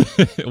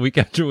 Yep. Week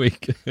after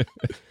week.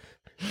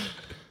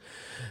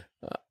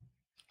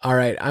 All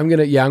right, I'm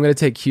gonna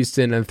take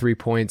Houston and 3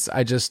 points.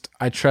 I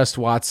trust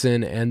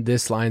Watson, and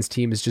this Lions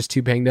team is just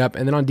too banged up.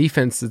 And then on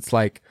defense, it's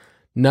like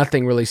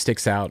nothing really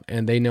sticks out,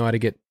 and they know how to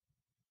get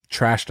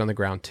trashed on the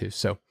ground too.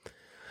 So,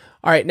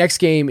 all right, next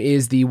game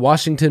is the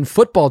Washington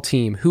football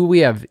team, who we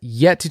have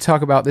yet to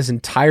talk about this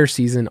entire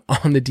season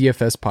on the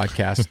DFS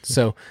podcast.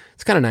 So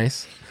it's kind of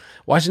nice.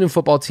 Washington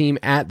football team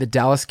at the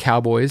Dallas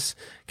Cowboys.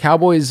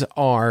 Cowboys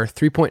are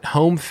 3-point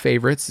home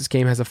favorites. This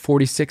game has a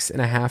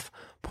 46.5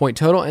 point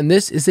total, and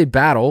this is a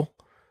battle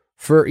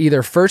for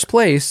either first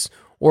place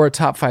or a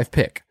top 5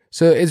 pick.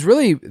 So it's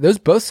really, those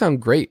both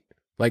sound great,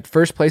 like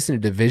first place in a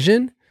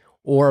division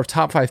or a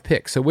top 5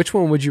 pick. So which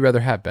one would you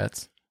rather have,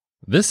 Betts?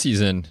 This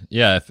season,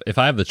 yeah, if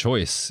I have the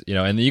choice,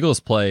 and the Eagles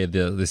play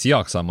the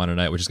Seahawks on Monday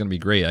night, which is going to be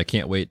great. I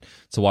can't wait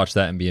to watch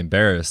that and be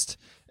embarrassed.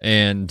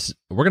 And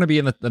we're going to be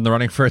in the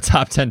running for a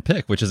top 10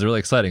 pick, which is really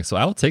exciting. So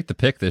I will take the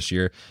pick this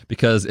year,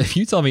 because if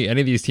you tell me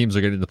any of these teams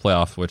are getting to the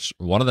playoff, which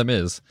one of them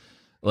is,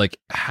 like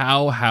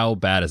how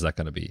bad is that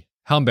going to be?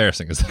 How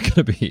embarrassing is that going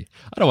to be?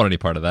 I don't want any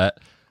part of that.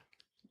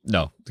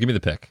 No, give me the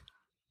pick.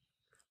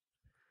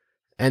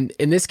 And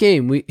in this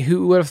game,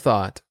 who would have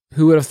thought,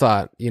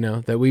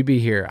 that we'd be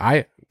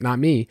here? Not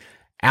me.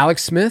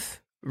 Alex Smith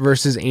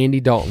versus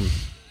Andy Dalton.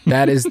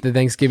 That is the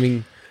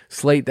Thanksgiving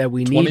slate that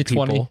we need,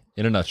 people. 2020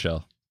 in a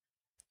nutshell.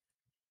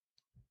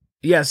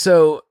 Yeah,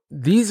 so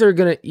these are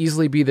going to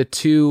easily be the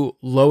 2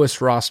 lowest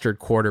rostered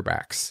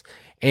quarterbacks.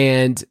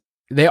 And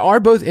they are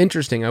both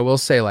interesting. I will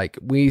say, like,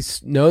 we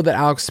know that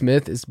Alex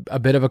Smith is a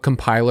bit of a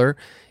compiler.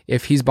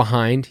 If he's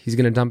behind, he's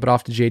going to dump it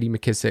off to JD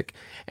McKissick.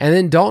 And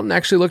then Dalton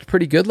actually looked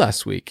pretty good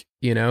last week.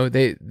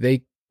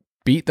 They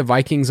beat the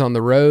Vikings on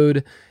the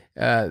road.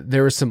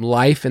 There was some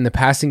life in the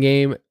passing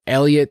game.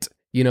 Elliott,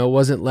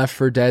 wasn't left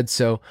for dead.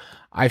 So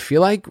I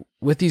feel like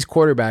with these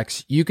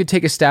quarterbacks, you could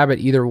take a stab at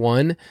either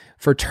one.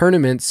 For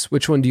tournaments,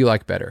 which one do you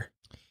like better?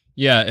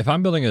 Yeah, if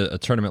I'm building a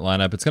tournament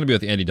lineup, it's going to be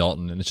with Andy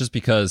Dalton. And it's just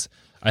because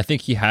I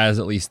think he has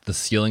at least the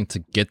ceiling to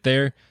get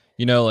there.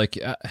 Like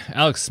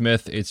Alex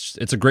Smith,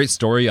 it's a great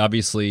story,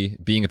 obviously,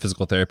 being a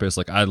physical therapist.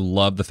 Like, I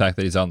love the fact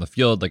that he's out on the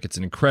field. Like, it's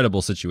an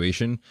incredible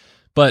situation.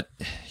 But,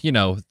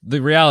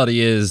 the reality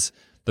is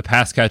the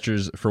pass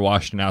catchers for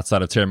Washington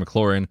outside of Terry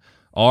McLaurin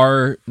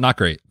are not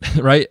great,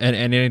 right? And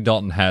Andy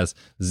Dalton has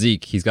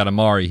Zeke, he's got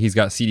Amari, he's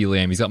got CeeDee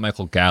Lamb, he's got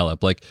Michael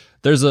Gallup. Like,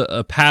 there's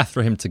a path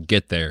for him to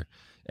get there.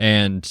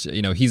 And,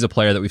 he's a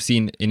player that we've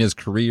seen in his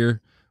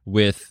career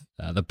with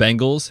the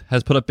Bengals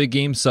has put up big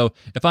games. So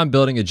if I'm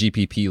building a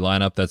GPP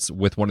lineup that's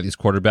with one of these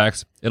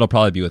quarterbacks, it'll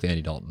probably be with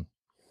Andy Dalton.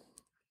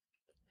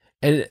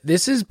 And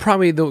this is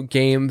probably the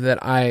game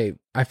that I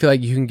feel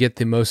like you can get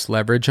the most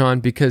leverage on,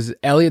 because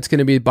Elliott's going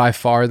to be by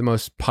far the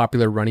most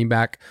popular running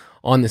back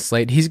on the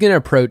slate. He's going to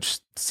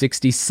approach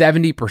 60,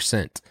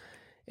 70%.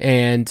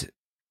 And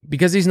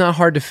because he's not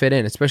hard to fit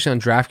in, especially on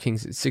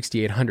DraftKings at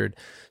 6,800.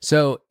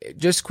 So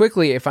just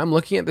quickly, if I'm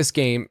looking at this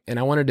game and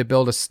I wanted to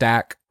build a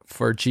stack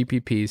for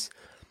GPPs,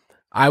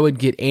 I would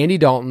get Andy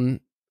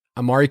Dalton,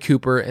 Amari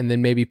Cooper, and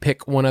then maybe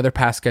pick one other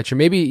pass catcher,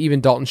 maybe even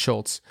Dalton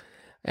Schultz.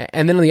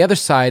 And then on the other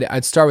side,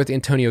 I'd start with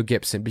Antonio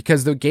Gibson,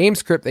 because the game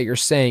script that you're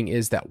saying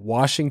is that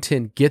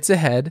Washington gets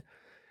ahead,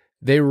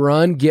 they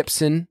run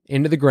Gibson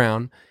into the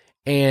ground,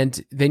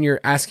 and then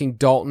you're asking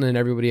Dalton and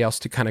everybody else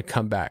to kind of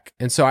come back.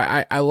 And so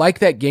I like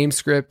that game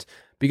script,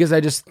 because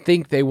I just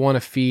think they want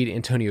to feed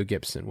Antonio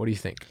Gibson. What do you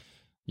think?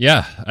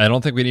 Yeah, I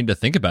don't think we need to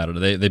think about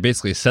it. They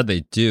basically said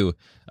they do.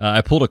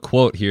 I pulled a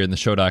quote here in the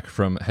show doc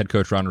from head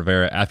coach Ron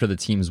Rivera after the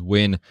team's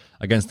win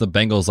against the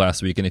Bengals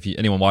last week. And if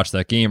anyone watched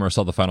that game or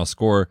saw the final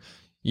score,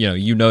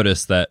 you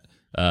noticed that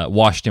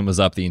Washington was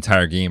up the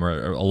entire game,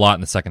 or a lot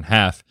in the second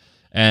half.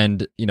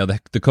 And,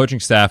 the coaching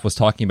staff was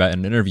talking about in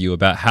an interview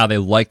about how they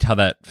liked how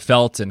that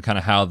felt and kind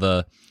of how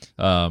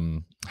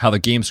the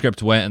game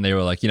script went. And they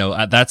were like,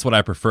 that's what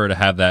I prefer, to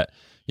have that,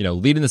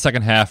 lead in the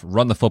second half,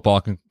 run the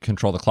football,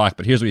 control the clock.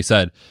 But here's what he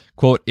said,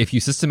 quote, "If you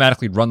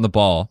systematically run the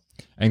ball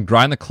and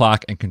grind the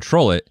clock and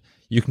control it,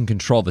 you can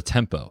control the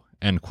tempo,"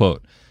 end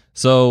quote.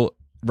 So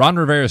Ron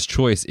Rivera's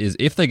choice is,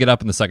 if they get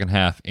up in the second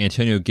half,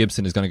 Antonio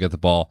Gibson is going to get the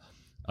ball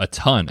a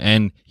ton.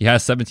 And he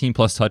has 17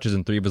 plus touches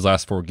in 3 of his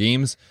last 4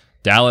 games.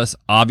 Dallas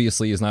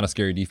obviously is not a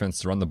scary defense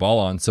to run the ball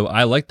on. So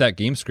I like that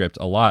game script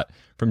a lot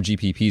from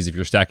GPPs. If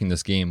you're stacking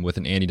this game with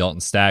an Andy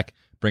Dalton stack,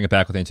 bring it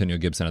back with Antonio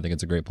Gibson. I think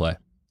it's a great play.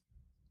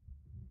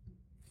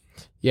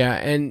 Yeah,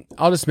 and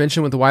I'll just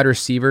mention with the wide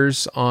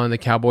receivers on the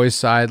Cowboys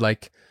side,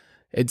 like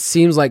it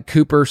seems like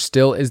Cooper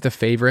still is the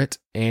favorite,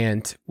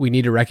 and we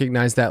need to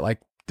recognize that like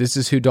this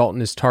is who Dalton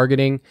is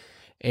targeting,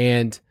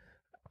 and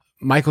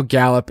Michael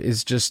Gallup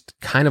is just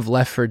kind of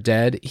left for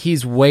dead.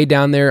 He's way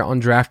down there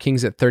on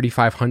DraftKings at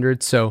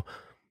 3,500, so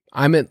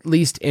I'm at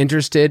least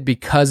interested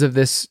because of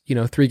this,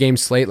 3-game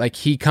slate. Like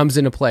he comes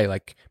into play.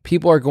 Like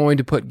people are going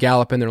to put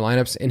Gallup in their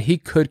lineups, and he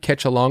could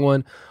catch a long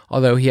one,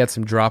 although he had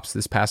some drops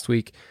this past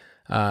week.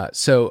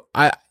 So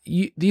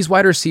these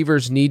wide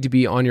receivers need to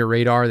be on your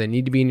radar. They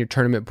need to be in your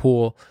tournament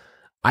pool.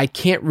 I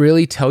can't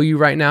really tell you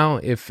right now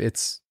if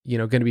it's,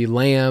 going to be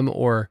Lamb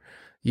or,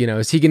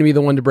 is he going to be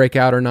the one to break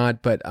out or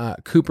not? But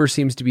Cooper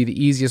seems to be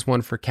the easiest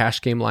one for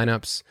cash game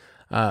lineups.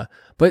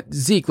 But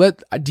Zeke,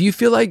 do you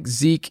feel like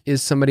Zeke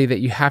is somebody that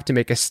you have to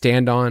make a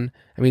stand on?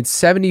 I mean,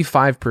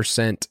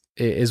 75%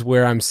 is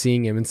where I'm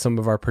seeing him in some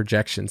of our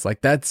projections.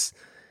 Like that's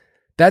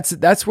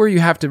where you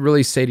have to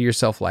really say to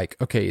yourself, like,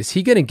 okay, is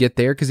he going to get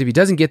there? Because if he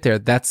doesn't get there,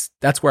 that's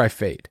where I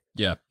fade.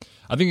 Yeah,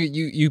 I think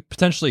you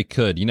potentially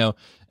could,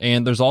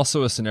 and there's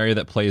also a scenario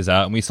that plays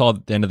out, and we saw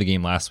at the end of the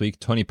game last week,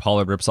 Tony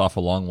Pollard rips off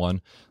a long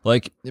one.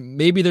 Like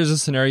maybe there's a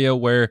scenario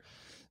where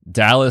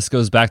Dallas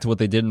goes back to what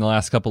they did in the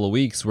last couple of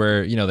weeks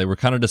where, they were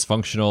kind of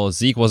dysfunctional.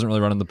 Zeke wasn't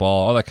really running the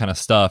ball, all that kind of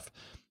stuff.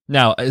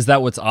 Now, is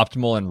that what's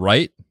optimal and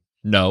right?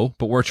 No,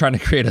 but we're trying to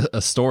create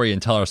a story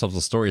and tell ourselves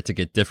a story to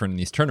get different in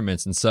these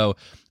tournaments. And so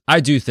I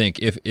do think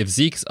if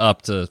Zeke's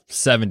up to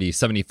 70,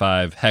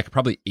 75, heck,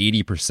 probably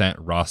 80%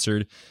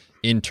 rostered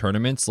in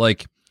tournaments,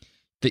 like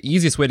the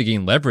easiest way to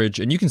gain leverage,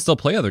 and you can still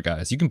play other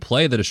guys. You can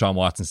play the Deshaun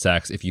Watson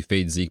stacks if you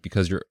fade Zeke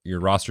because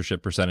your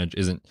rostership percentage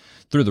isn't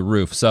through the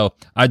roof. So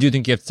I do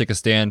think you have to take a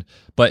stand,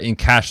 but in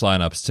cash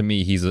lineups, to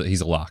me, he's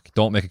a lock.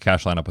 Don't make a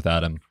cash lineup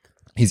without him.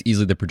 He's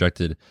easily the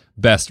projected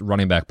best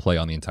running back play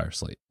on the entire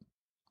slate.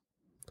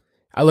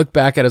 I look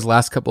back at his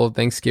last couple of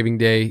Thanksgiving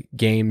Day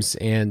games,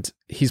 and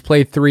he's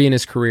played 3 in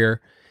his career,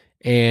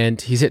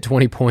 and he's hit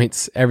 20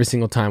 points every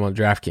single time on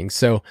DraftKings.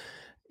 So,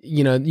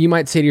 you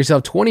might say to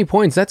yourself, 20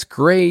 points, that's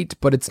great,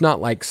 but it's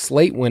not like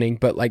slate winning,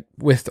 but like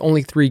with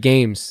only 3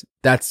 games,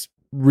 that's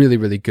really,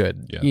 really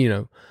good.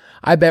 Yeah.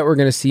 I bet we're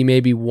going to see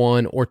maybe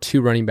 1 or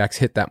 2 running backs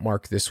hit that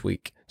mark this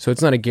week. So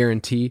it's not a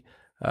guarantee.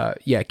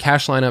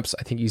 Cash lineups,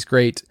 I think he's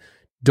great.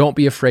 Don't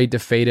be afraid to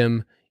fade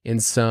him in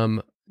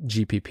some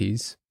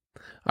GPPs.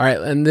 All right,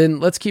 and then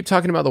let's keep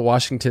talking about the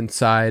Washington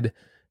side.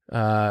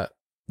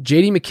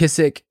 J.D.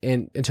 McKissic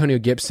and Antonio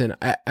Gibson,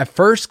 at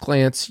first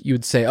glance, you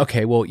would say,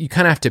 okay, well, you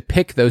kind of have to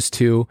pick those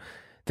two.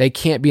 They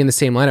can't be in the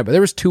same lineup. But there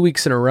was 2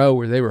 weeks in a row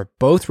where they were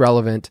both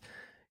relevant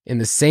in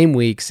the same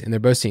weeks, and they're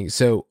both seeing.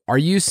 So are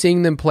you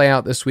seeing them play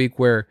out this week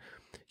where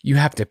you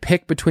have to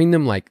pick between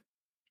them, like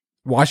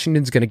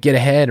Washington's going to get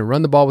ahead and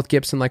run the ball with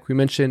Gibson, like we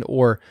mentioned,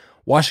 or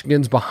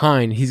Washington's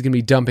behind, he's going to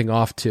be dumping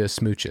off to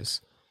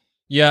smooches?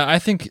 Yeah, I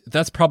think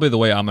that's probably the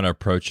way I'm going to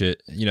approach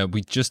it.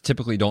 We just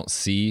typically don't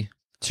see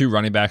 2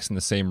 running backs in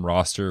the same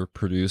roster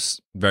produce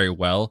very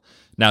well.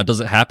 Now, does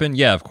it happen?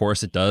 Yeah, of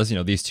course it does.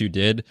 These 2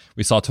 did.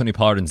 We saw Tony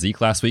Pollard and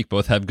Zeke last week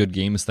both have good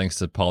games thanks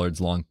to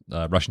Pollard's long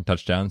rushing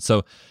touchdown.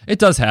 So it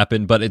does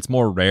happen, but it's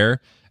more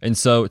rare. And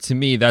so to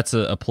me, that's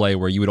a play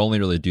where you would only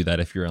really do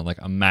that if you're in like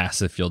a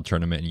massive field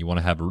tournament and you want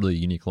to have a really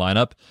unique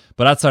lineup.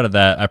 But outside of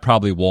that, I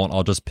probably won't.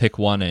 I'll just pick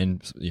one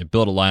and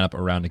build a lineup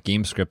around a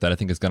game script that I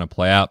think is going to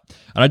play out.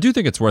 And I do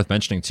think it's worth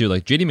mentioning too,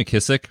 like J.D.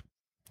 McKissic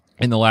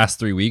in the last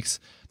 3 weeks,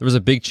 there was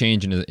a big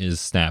change in his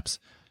snaps.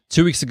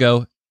 2 weeks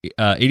ago,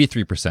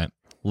 83%.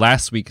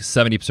 Last week,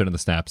 70% of the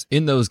snaps.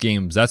 In those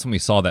games, that's when we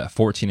saw that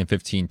 14 and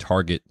 15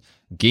 target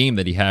game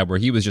that he had where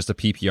he was just a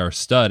PPR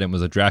stud and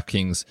was a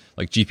DraftKings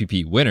like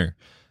GPP winner.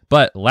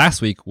 But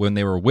last week, when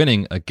they were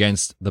winning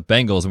against the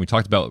Bengals, and we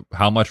talked about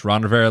how much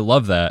Ron Rivera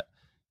loved that,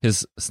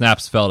 his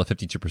snaps fell to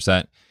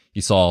 52%.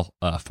 He saw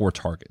 4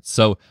 targets.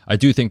 So I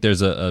do think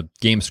there's a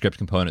game script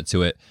component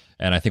to it,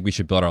 and I think we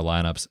should build our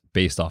lineups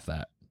based off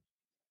that.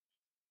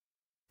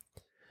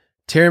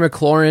 Terry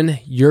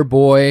McLaurin, your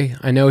boy.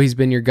 I know he's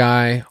been your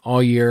guy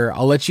all year.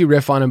 I'll let you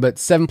riff on him, but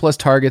 7+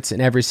 targets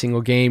in every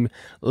single game,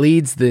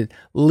 leads the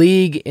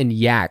league in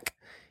yak.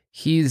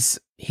 He's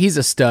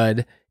a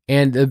stud.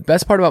 And the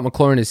best part about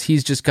McLaurin is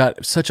he's just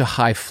got such a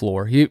high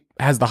floor. He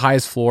has the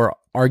highest floor,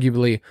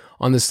 arguably,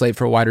 on the slate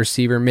for a wide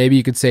receiver. Maybe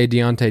you could say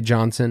Deontay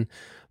Johnson.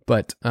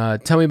 But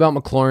tell me about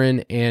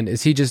McLaurin, and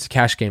is he just a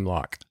cash game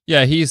lock?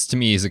 Yeah, to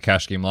me, he's a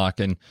cash game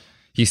lock. And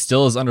he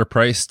still is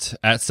underpriced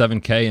at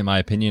 $7K, in my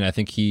opinion. I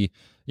think he,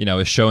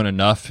 is shown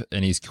enough,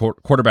 and he's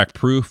quarterback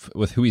proof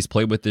with who he's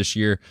played with this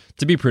year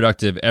to be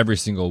productive every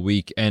single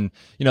week. And,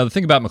 the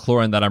thing about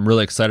McLaurin that I'm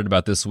really excited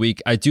about this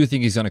week, I do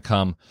think he's going to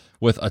come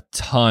with a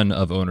ton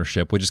of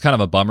ownership, which is kind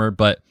of a bummer,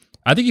 but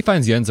I think he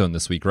finds the end zone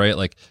this week, right?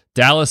 Like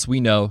Dallas, we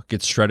know,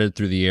 gets shredded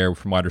through the air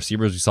from wide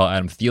receivers. We saw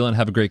Adam Thielen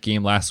have a great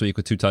game last week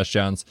with 2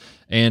 touchdowns.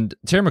 And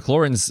Terry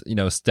McLaurin's,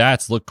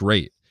 stats look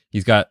great.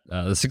 He's got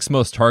the 6th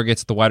most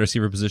targets at the wide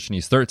receiver position.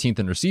 He's 13th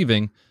in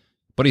receiving,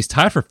 but he's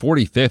tied for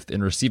 45th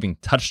in receiving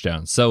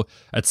touchdowns. So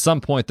at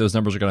some point, those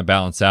numbers are going to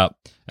balance out,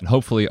 and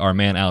hopefully our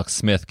man Alex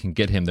Smith can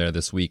get him there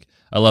this week.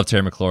 I love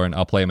Terry McLaurin.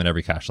 I'll play him in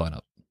every cash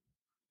lineup.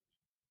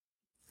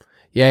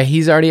 Yeah,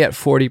 he's already at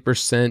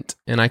 40%,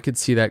 and I could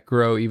see that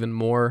grow even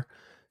more.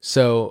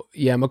 So,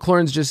 yeah,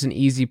 McLaurin's just an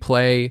easy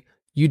play.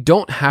 You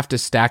don't have to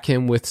stack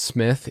him with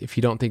Smith if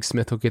you don't think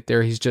Smith will get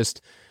there. He's just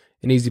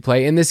an easy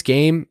play. In this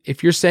game,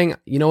 if you're saying,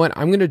 you know what,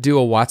 I'm going to do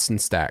a Watson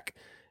stack,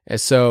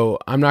 and so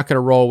I'm not going to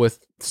roll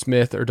with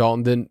Smith or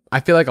Dalton, then I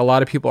feel like a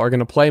lot of people are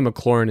going to play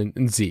McLaurin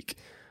and Zeke.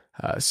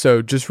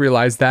 So just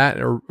realize that,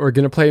 or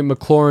going to play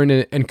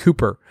McLaurin and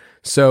Cooper.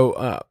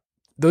 So,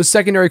 those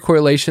secondary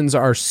correlations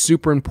are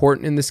super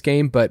important in this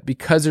game, but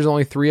because there's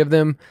only 3 of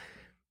them,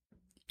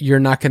 you're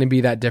not going to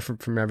be that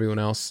different from everyone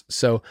else.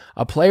 So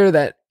a player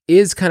that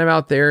is kind of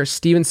out there,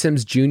 Steven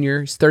Sims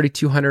Jr., he's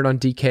 3,200 on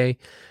DK.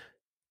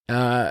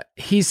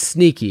 He's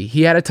sneaky.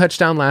 He had a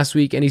touchdown last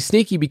week, and he's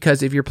sneaky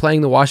because if you're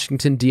playing the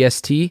Washington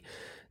DST,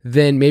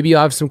 then maybe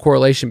you'll have some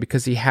correlation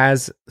because he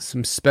has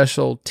some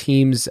special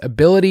teams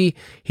ability.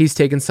 He's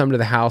taken some to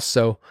the house,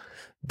 so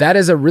that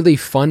is a really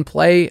fun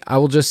play. I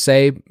will just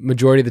say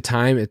majority of the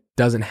time it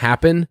doesn't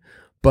happen,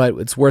 but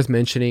it's worth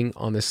mentioning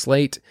on this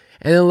slate.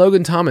 And then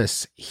Logan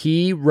Thomas,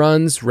 he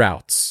runs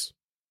routes.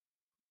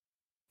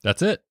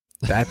 That's it.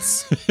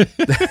 That's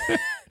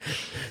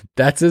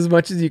that's as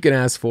much as you can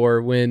ask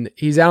for. When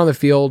he's out on the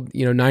field,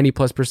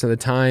 90+% of the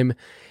time,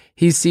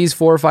 he sees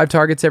 4 or 5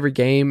 targets every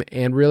game,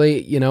 and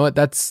really, you know what?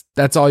 That's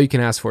all you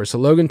can ask for. So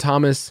Logan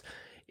Thomas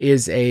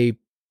is a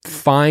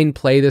fine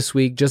play this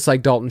week, just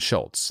like Dalton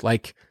Schultz.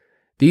 Like,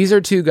 these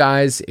are 2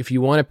 guys, if you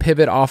want to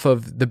pivot off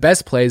of the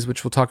best plays,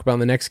 which we'll talk about in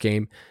the next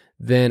game,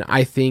 then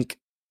I think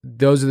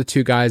those are the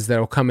 2 guys that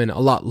will come in a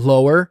lot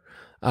lower,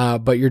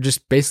 but you're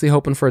just basically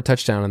hoping for a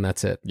touchdown, and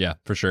that's it. Yeah,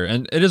 for sure.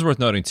 And it is worth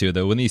noting, too,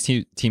 though, when these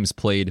teams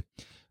played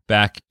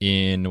back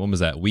in, when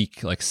was that,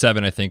 week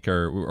 7, I think,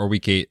 or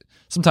week 8,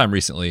 sometime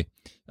recently,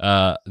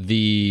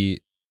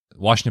 the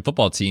Washington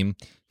football team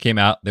came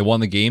out, they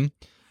won the game.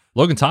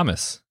 Logan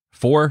Thomas,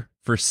 4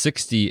 for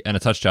 60 and a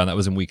touchdown. That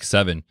was in week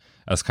 7.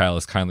 As Kyle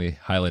is kindly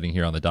highlighting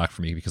here on the doc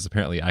for me, because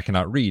apparently I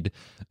cannot read.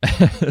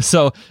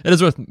 So it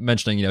is worth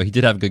mentioning, he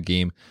did have a good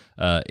game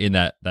in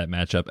that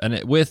matchup.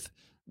 And with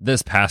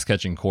this pass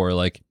catching core,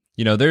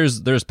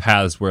 there's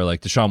paths where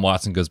Deshaun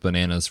Watson goes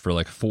bananas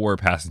for 4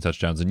 passing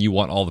touchdowns, and you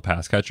want all the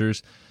pass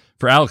catchers.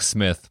 For Alex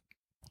Smith,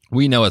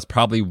 we know it's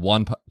probably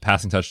 1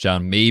 passing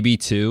touchdown, maybe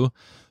 2.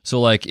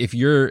 So if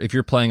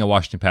you're playing a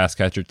Washington pass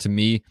catcher, to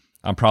me,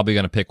 I'm probably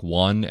going to pick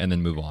 1 and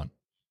then move on.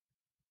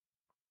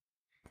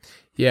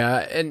 Yeah,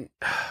 and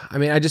I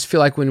mean, I just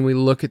feel like when we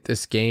look at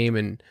this game,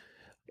 and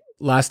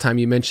last time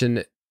you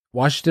mentioned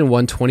Washington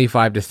won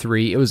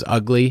 25-3, it was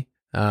ugly.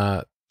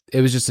 It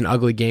was just an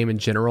ugly game in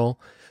general.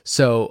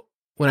 So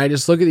when I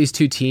just look at these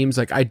 2 teams,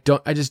 I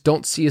just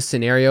don't see a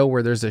scenario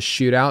where there's a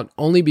shootout,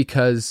 only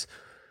because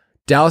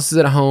Dallas is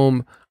at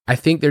home. I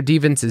think their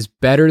defense is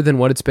better than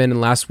what it's been in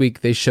last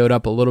week. They showed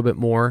up a little bit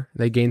more.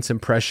 They gained some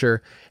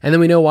pressure. And then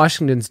we know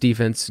Washington's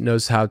defense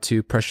knows how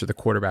to pressure the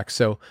quarterback.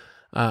 So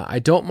I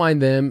don't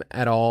mind them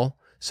at all.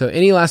 So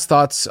any last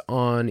thoughts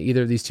on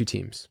either of these 2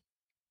 teams?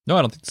 No,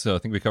 I don't think so. I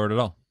think we covered it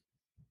all.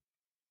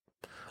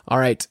 All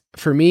right.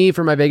 For me,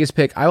 for my Vegas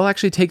pick, I will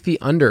actually take the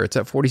under. It's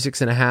at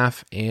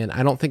 46.5, and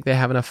I don't think they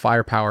have enough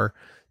firepower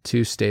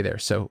to stay there.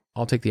 So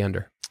I'll take the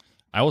under.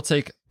 I will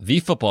take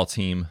the football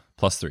team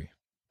 +3.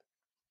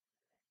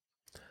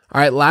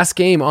 All right. Last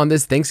game on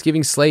this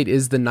Thanksgiving slate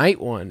is the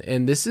night one.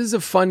 And this is a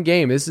fun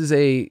game. This is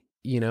a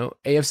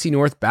AFC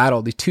North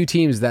battle, the 2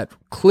 teams that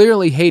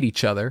clearly hate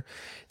each other.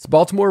 It's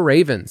Baltimore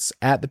Ravens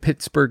at the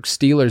Pittsburgh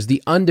Steelers,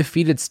 the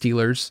undefeated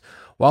Steelers,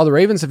 while the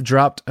Ravens have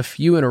dropped a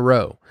few in a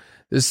row.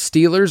 The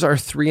Steelers are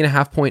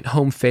 3.5-point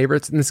home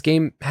favorites, and this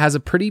game has a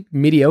pretty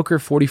mediocre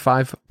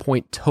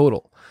 45-point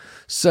total.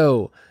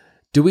 So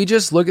do we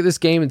just look at this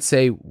game and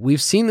say,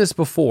 we've seen this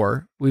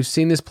before, we've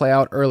seen this play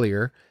out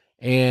earlier,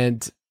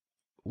 and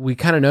we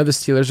kind of know the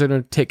Steelers are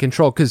going to take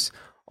control? Because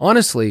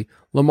honestly,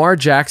 Lamar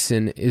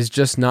Jackson is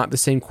just not the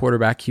same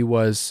quarterback he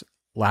was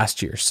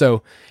last year.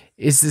 So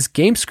is this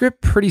game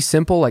script pretty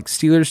simple?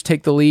 Steelers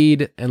take the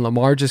lead and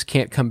Lamar just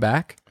can't come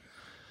back?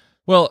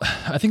 Well,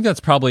 I think that's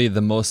probably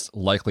the most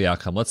likely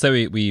outcome. Let's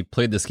say we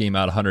played this game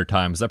out 100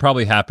 times. That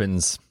probably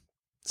happens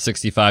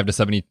 65 to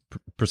 70%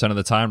 of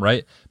the time,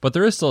 right? But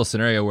there is still a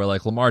scenario where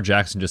Lamar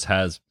Jackson just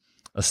has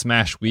a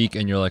smash week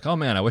and you're like, oh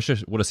man, I wish I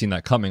would have seen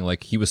that coming.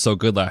 He was so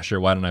good last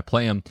year. Why didn't I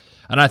play him?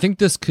 And I think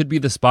this could be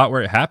the spot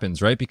where it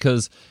happens, right?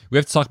 Because we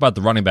have to talk about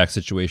the running back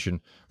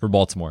situation for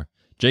Baltimore.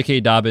 J.K.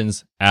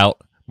 Dobbins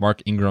out,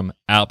 Mark Ingram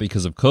out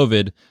because of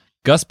COVID.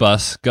 Gus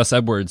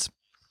Edwards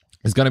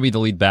is going to be the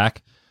lead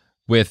back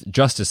with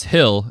Justice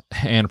Hill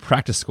and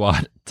practice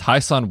squad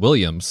Tyson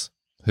Williams,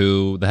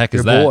 who the heck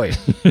is Your that?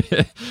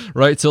 boy.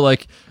 Right? So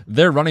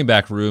their running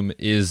back room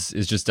is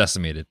just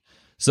decimated.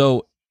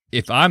 So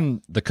if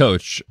I'm the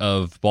coach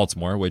of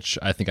Baltimore, which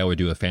I think I would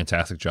do a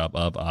fantastic job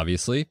of,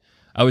 obviously,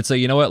 I would say,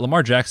 you know what,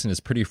 Lamar Jackson is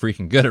pretty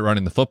freaking good at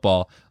running the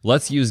football.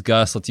 Let's use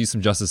Gus, let's use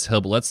some Justice Hill,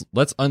 but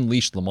let's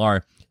unleash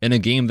Lamar in a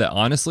game that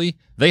honestly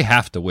they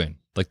have to win.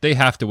 Like, they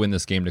have to win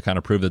this game to kind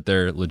of prove that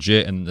they're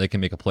legit and they can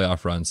make a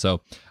playoff run.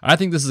 So I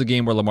think this is a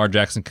game where Lamar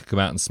Jackson could come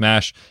out and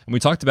smash. And we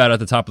talked about it at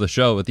the top of the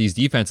show, with these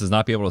defenses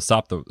not be able to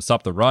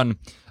stop the run.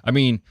 I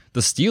mean,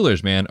 the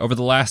Steelers, man, over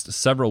the last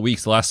several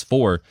weeks, the last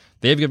 4,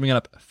 they've given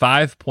up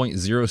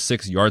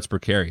 5.06 yards per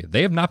carry.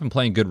 They have not been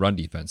playing good run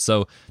defense.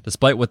 So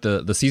despite what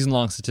the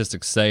season-long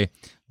statistics say,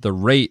 the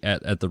rate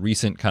at the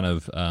recent kind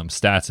of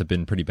stats have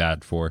been pretty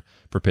bad for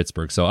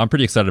Pittsburgh. So I'm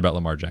pretty excited about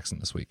Lamar Jackson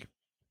this week.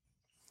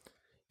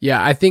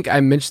 Yeah, I think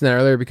I mentioned that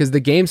earlier because the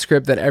game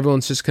script that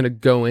everyone's just going to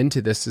go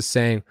into this is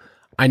saying,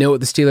 I know what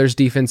the Steelers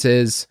defense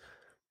is.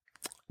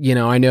 You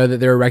know, I know that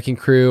they're a wrecking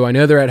crew. I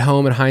know they're at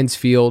home at Heinz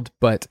Field,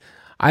 but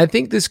I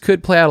think this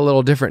could play out a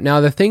little different.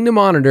 Now, the thing to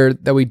monitor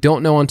that we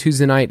don't know on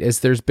Tuesday night is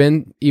there's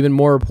been even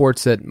more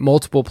reports that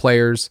multiple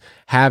players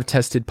have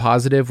tested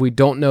positive. We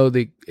don't know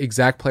the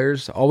exact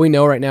players. All we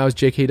know right now is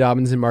J.K.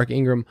 Dobbins and Mark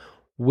Ingram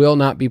will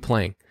not be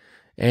playing.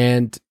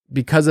 And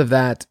because of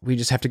that, we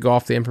just have to go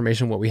off the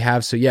information what we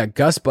have. So yeah,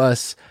 Gus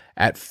Bus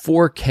at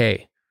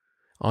 4K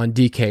on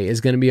DK is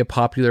going to be a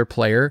popular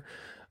player.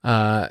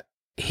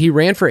 He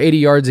ran for 80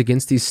 yards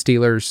against these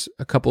Steelers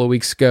a couple of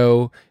weeks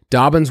ago.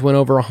 Dobbins went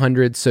over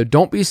 100. So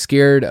don't be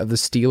scared of the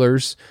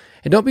Steelers,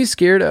 and don't be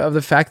scared of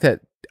the fact that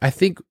I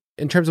think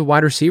in terms of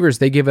wide receivers,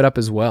 they give it up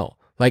as well.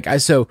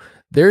 So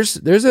there's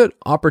an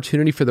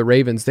opportunity for the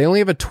Ravens. They only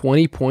have a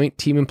 20-point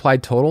team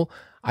implied total.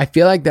 I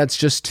feel like that's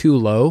just too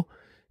low,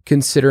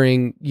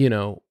 considering, you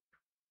know,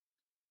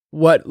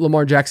 what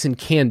Lamar Jackson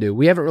can do.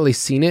 We haven't really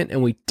seen it,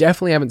 and we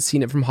definitely haven't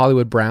seen it from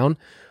Hollywood Brown,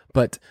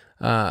 but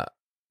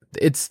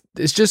it's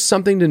just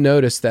something to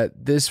notice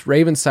that this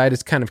Ravens side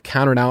is kind of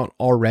countered out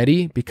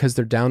already because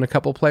they're down a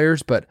couple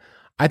players, but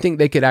I think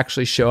they could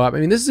actually show up. I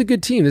mean, this is a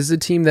good team. This is a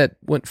team that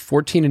went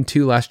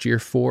 14-2 last year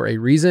for a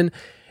reason,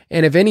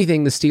 and if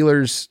anything, the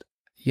Steelers,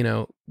 you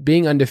know,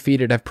 being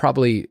undefeated, have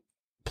probably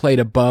played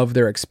above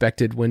their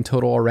expected win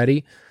total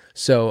already.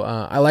 So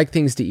I like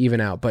things to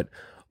even out. But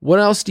what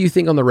else do you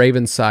think on the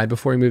Ravens side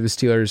before we move to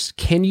Steelers?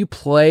 Can you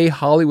play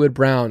Hollywood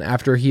Brown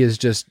after he has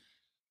just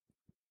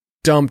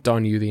dumped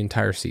on you the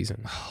entire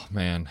season? Oh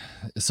man.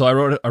 So I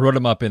wrote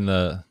him up in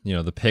the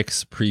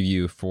picks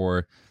preview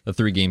for the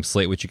 3-game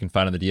slate, which you can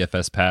find on the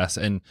DFS Pass.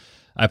 And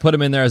I put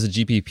him in there as a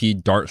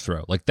GPP dart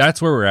throw. Like,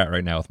 that's where we're at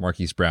right now with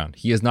Marquise Brown.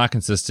 He is not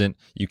consistent.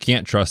 You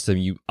can't trust him.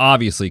 You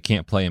obviously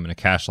can't play him in a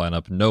cash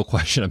lineup. No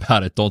question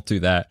about it. Don't do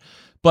that.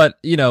 But,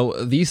 you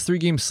know, these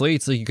 3-game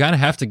slates, like, you kind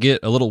of have to get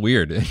a little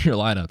weird in your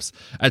lineups.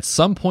 At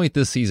some point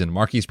this season,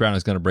 Marquise Brown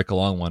is going to break a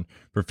long one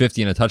for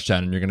 50 and a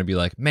touchdown, and you're going to be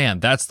like, man,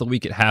 that's the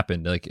week it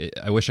happened. Like,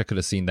 I wish I could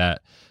have seen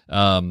that.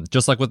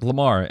 Just like with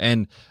Lamar.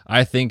 And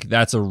I think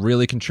that's a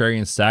really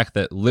contrarian stack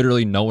that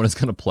literally no one is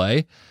going to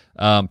play.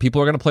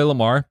 People are going to play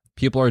Lamar.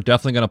 People are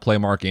definitely going to play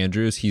Mark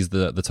Andrews. He's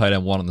the tight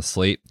end 1 on the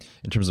slate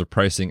in terms of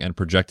pricing and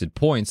projected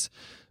points.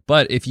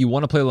 But if you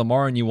want to play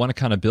Lamar and you want to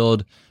kind of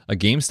build a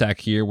game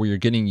stack here where you're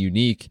getting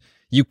unique,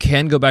 you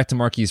can go back to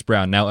Marquise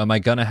Brown. Now, am I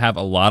going to have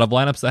a lot of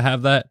lineups that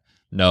have that?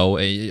 No,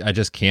 I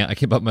just can't. I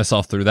can't put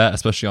myself through that,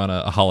 especially on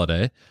a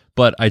holiday.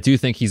 But I do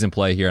think he's in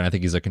play here, and I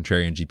think he's a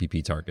contrarian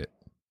GPP target.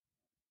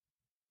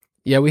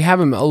 Yeah, we have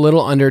him a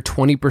little under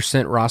 20%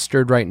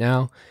 rostered right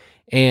now.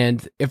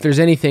 And if there's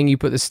anything, you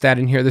put the stat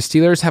in here, the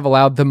Steelers have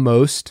allowed the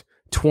most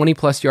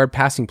 20-plus yard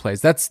passing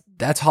plays.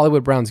 That's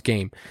Hollywood Brown's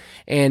game.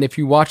 And if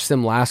you watched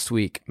them last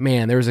week,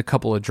 man, there was a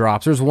couple of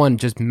drops. There was one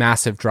just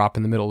massive drop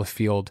in the middle of the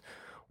field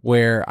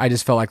where I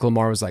just felt like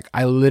Lamar was like,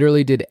 I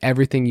literally did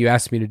everything you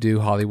asked me to do,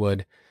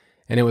 Hollywood,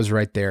 and it was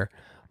right there.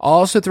 I'll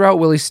also throw out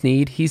Willie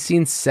Snead. He's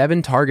seen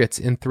 7 targets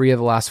in 3 of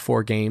the last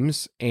 4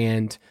 games,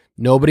 and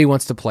nobody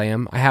wants to play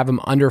him. I have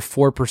him under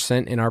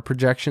 4% in our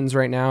projections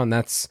right now, and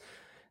that's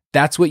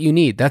what you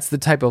need. That's the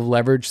type of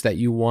leverage that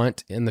you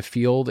want in the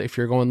field if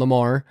you're going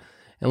Lamar.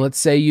 And let's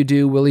say you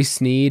do Willie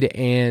Snead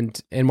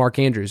and Mark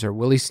Andrews, or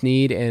Willie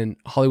Snead and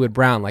Hollywood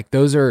Brown. Like,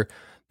 those are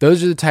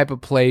the type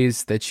of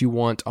plays that you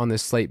want on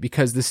this slate,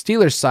 because the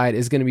Steelers side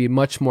is going to be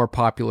much more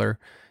popular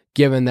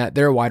given that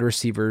their wide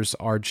receivers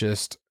are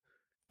just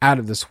out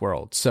of this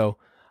world. So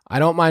I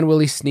don't mind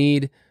Willie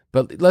Snead,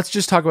 but let's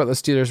just talk about the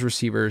Steelers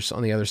receivers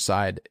on the other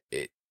side.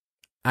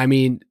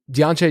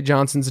 Deontay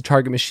Johnson's a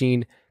target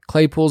machine.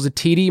 Claypool's a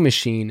TD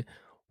machine.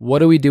 What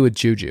do we do with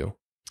Juju?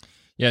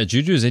 Yeah,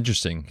 Juju is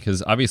interesting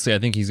because obviously I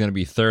think he's going to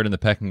be 3rd in the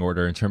pecking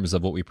order in terms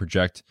of what we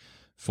project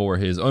for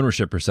his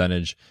ownership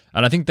percentage,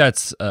 and I think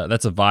that's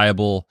a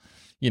viable,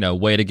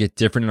 way to get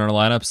different in our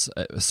lineups.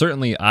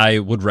 Certainly, I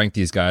would rank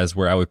these guys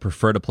where I would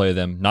prefer to play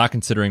them, not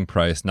considering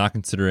price, not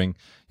considering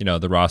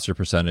the roster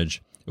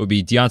percentage. It would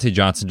be Deontay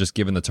Johnson just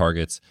given the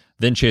targets,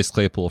 then Chase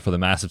Claypool for the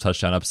massive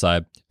touchdown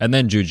upside, and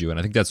then Juju, and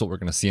I think that's what we're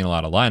going to see in a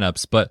lot of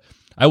lineups. But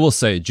I will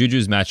say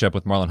Juju's matchup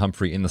with Marlon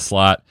Humphrey in the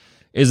slot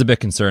is a bit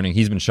concerning.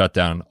 He's been shut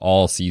down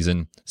all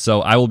season.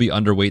 So I will be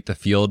underweight the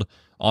field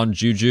on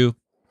Juju.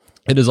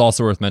 It is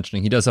also worth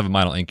mentioning he does have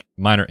a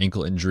minor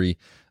ankle injury.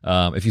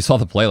 If you saw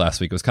the play last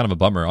week, it was kind of a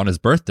bummer. On his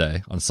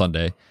birthday on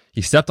Sunday,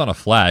 he stepped on a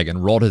flag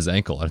and rolled his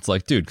ankle. And it's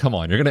like, dude, come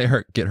on. You're going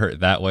to get hurt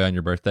that way on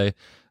your birthday.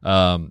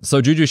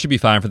 So Juju should be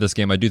fine for this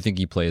game. I do think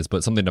he plays,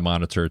 but something to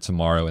monitor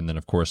tomorrow. And then,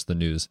 of course, the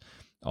news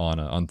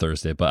on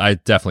Thursday. But I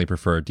definitely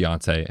prefer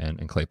Deontay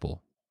and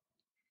Claypool.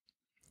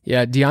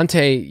 Yeah,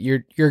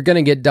 Deontay, you're going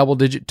to get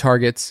double-digit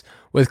targets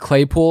with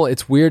Claypool.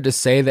 It's weird to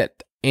say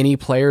that any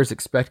player is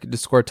expected to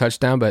score a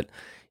touchdown, but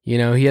he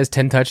has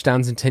 10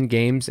 touchdowns in 10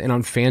 games. And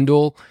on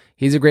FanDuel,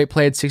 he's a great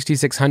play at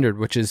 6,600,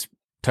 which is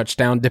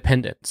touchdown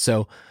dependent.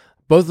 So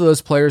both of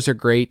those players are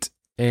great.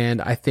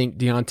 And I think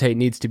Deontay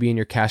needs to be in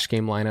your cash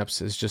game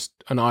lineups as just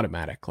an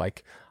automatic.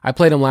 Like, I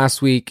played him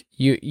last week.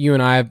 You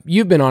and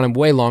you've been on him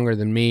way longer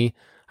than me.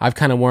 I've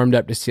kind of warmed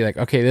up to see like,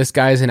 okay, this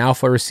guy's an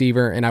alpha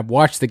receiver, and I've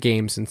watched the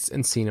games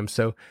and seen him.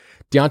 So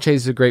Deontay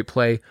is a great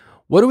play.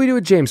 What do we do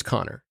with James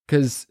Conner?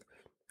 Because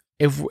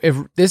if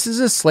this is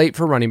a slate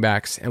for running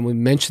backs, and we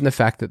mentioned the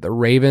fact that the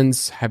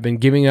Ravens have been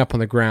giving up on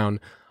the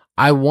ground,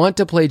 I want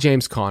to play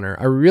James Conner.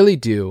 I really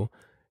do.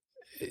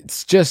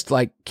 It's just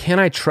like, can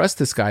I trust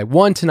this guy?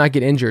 One, to not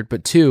get injured,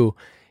 but two,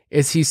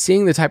 is he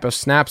seeing the type of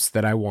snaps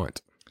that I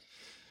want?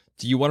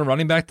 Do you want a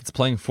running back that's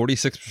playing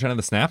 46% of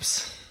the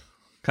snaps,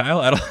 Kyle?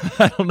 I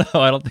don't know.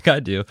 I don't think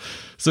I do.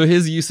 So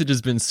his usage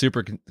has been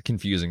super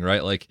confusing,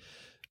 right? Like,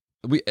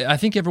 I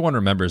think everyone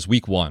remembers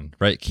week 1,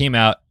 right? Came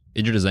out,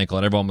 injured his ankle,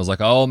 and everyone was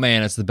like, oh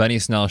man, it's the Benny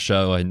Snell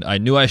show. I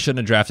knew I shouldn't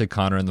have drafted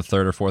Conner in the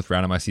 3rd or 4th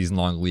round of my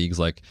season-long leagues.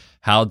 Like,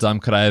 how dumb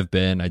could I have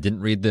been? I didn't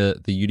read the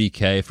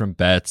UDK from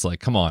bets. Like,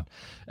 come on.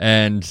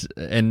 And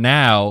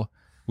now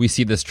we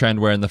see this trend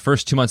where in the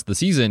first 2 months of the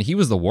season, he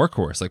was the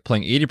workhorse, like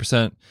playing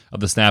 80% of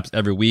the snaps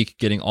every week,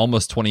 getting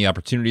almost 20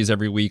 opportunities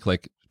every week,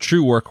 like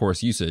true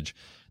workhorse usage.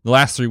 The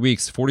last 3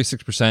 weeks,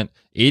 46%,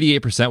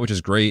 88%, which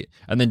is great,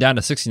 and then down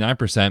to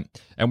 69%.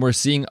 And we're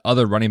seeing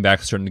other running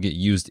backs starting to get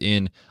used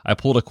in. I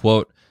pulled a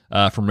quote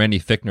from Randy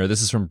Fichtner.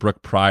 This is from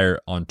Brooke Pryor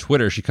on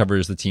Twitter. She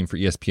covers the team for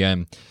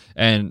ESPN.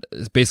 And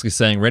it's basically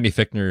saying Randy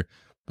Fichtner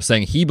was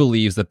saying he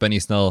believes that Benny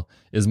Snell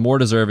is more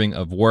deserving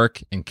of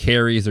work and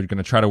carries. They're going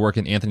to try to work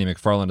in Anthony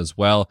McFarland as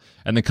well.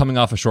 And then coming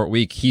off a short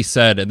week, he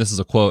said, and this is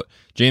a quote,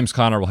 James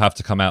Conner will have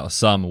to come out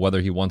some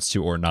whether he wants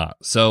to or not.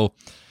 So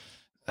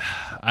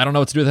I don't know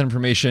what to do with that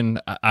information.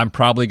 I'm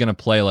probably going to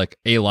play like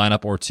a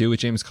lineup or two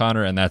with James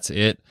Conner, and that's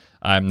it.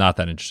 I'm not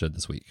that interested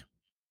this week.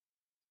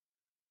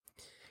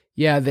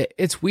 Yeah,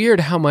 it's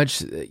weird how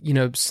much,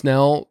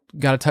 Snell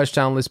got a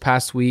touchdown this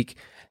past week.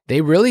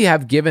 They really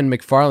have given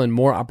McFarland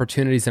more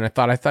opportunities than I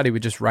thought. I thought he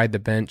would just ride the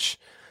bench.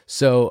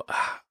 So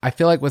I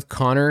feel like with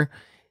Conner,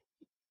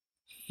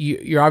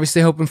 you're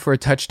obviously hoping for a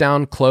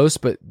touchdown close,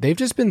 but they've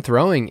just been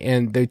throwing,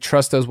 and they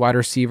trust those wide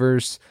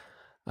receivers.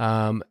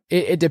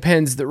 It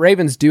depends. The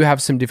Ravens do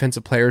have some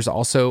defensive players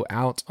also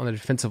out on the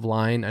defensive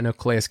line. I know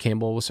Calais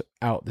Campbell was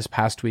out this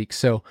past week.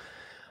 So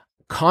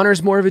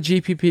Connor's more of a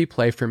GPP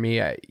play for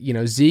me.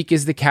 Zeke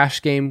is the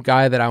cash game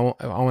guy that I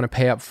want to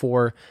pay up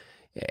for.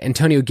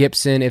 Antonio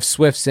Gibson, if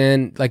Swift's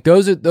in, like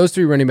those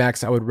 3 running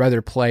backs, I would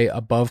rather play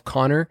above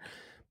Conner.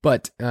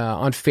 But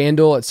on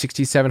FanDuel at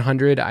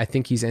 6,700, I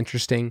think he's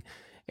interesting.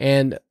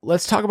 And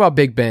let's talk about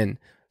Big Ben.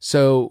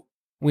 So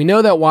we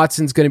know that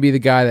Watson's going to be the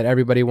guy that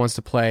everybody wants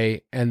to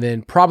play, and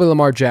then probably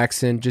Lamar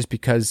Jackson just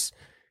because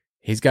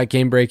he's got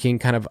game-breaking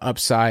kind of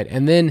upside.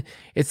 And then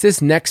it's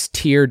this next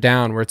tier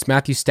down where it's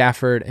Matthew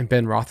Stafford and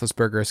Ben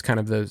Roethlisberger as kind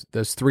of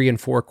those 3 and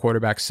 4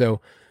 quarterbacks.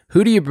 So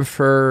who do you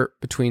prefer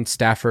between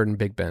Stafford and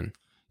Big Ben?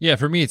 Yeah,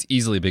 for me, it's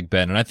easily Big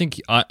Ben. And I think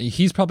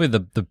he's probably the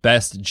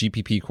best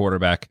GPP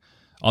quarterback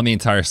on the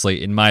entire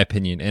slate, in my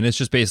opinion. And it's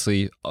just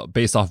basically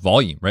based off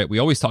volume, right? We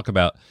always talk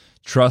about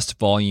trust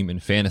volume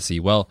in fantasy.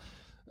 Well,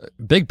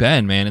 Big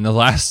Ben, man, in the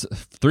last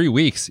 3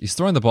 weeks, he's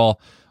throwing the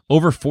ball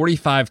over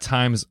 45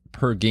 times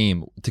per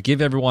game. To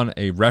give everyone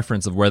a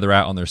reference of where they're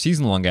at on their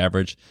season-long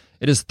average,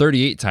 it is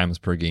 38 times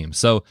per game.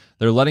 So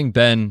they're letting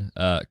Ben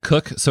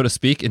cook, so to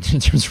speak, in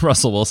terms of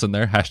Russell Wilson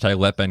there, hashtag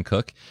let Ben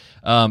cook.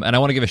 And I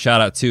want to give a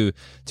shout out to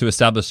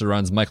Establish the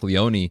Runs, Mike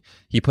Leone.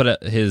 He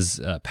put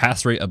his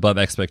pass rate above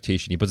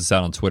expectation. He puts this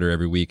out on Twitter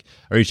every week.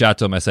 I reached out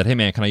to him. I said, hey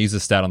man, can I use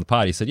this stat on the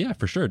pod? He said, yeah,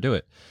 for sure, do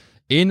it.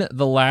 In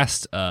the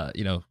last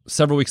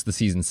several weeks of the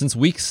season, since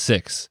week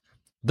 6,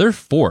 they're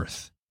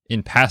 4th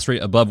in pass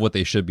rate above what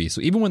they should be.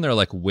 So even when they're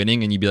like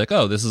winning and you'd be like,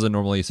 oh, this is a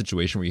normally a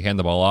situation where you hand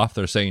the ball off,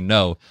 they're saying,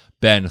 no,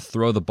 Ben,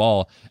 throw the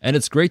ball. And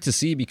it's great to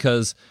see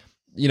because,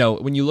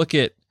 when you look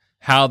at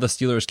how the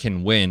Steelers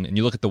can win and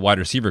you look at the wide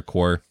receiver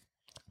core,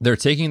 they're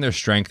taking their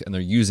strength and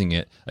they're using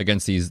it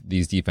against these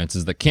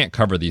defenses that can't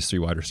cover these 3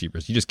 wide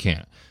receivers. You just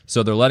can't.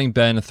 So they're letting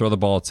Ben throw the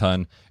ball a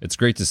ton. It's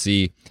great to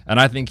see. And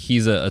I think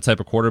he's a type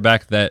of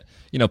quarterback that,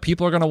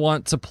 people are going to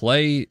want to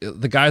play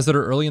the guys that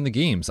are early in the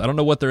games. I don't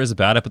know what there is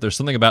about it, but there's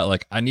something about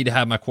like, I need to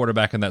have my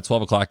quarterback in that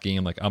 12 o'clock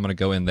game. Like I'm going to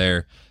go in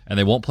there and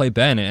they won't play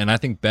Ben. And I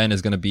think Ben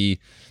is going to be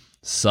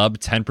sub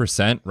 10%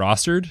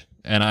 rostered.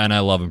 And I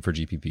love him for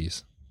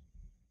GPPs.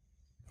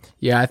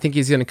 Yeah, I think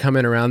he's going to come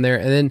in around there.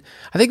 And then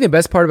I think the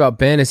best part about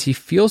Ben is he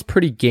feels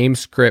pretty game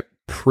script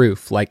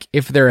proof. Like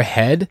if they're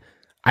ahead,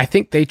 I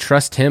think they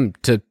trust him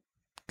to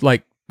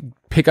like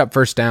pick up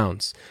first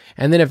downs.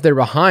 And then if they're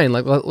behind,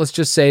 like let's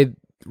just say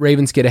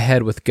Ravens get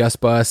ahead with Gus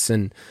Bus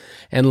and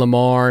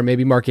Lamar,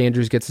 maybe Mark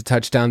Andrews gets a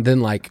touchdown,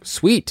 then like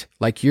sweet,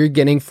 like you're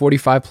getting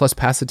 45 plus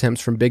pass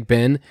attempts from Big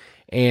Ben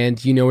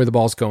and you know where the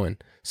ball's going.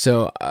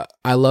 So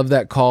I love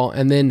that call.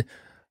 And then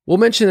we'll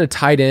mention a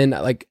tight end.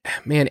 Like,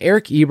 man,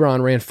 Eric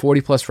Ebron ran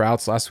 40 plus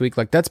routes last week.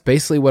 Like that's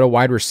basically what a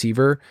wide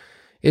receiver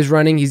is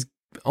running. He's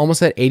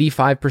almost at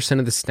 85%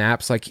 of the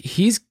snaps. Like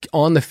he's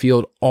on the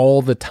field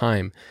all the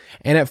time.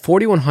 And at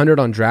 4,100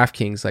 on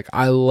DraftKings, like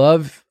I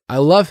love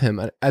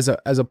him as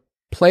a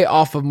play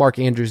off of Mark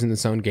Andrews in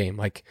this own game.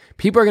 Like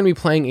people are going to be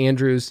playing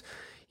Andrews.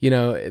 You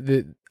know,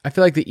 I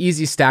feel like the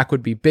easy stack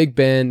would be Big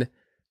Ben,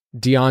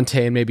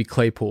 Deontay, and maybe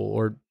Claypool,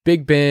 or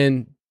Big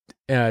Ben,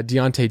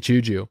 Deontay,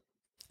 Juju.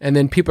 And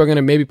then people are going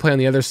to maybe play on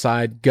the other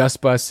side, Gus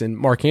Bus and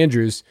Mark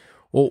Andrews.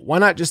 Well, why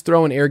not just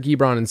throw in Eric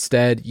Ebron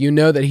instead? You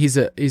know that he's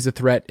a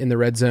threat in the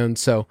red zone.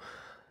 So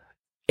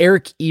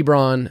Eric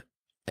Ebron,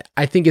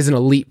 I think, is an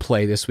elite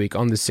play this week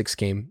on this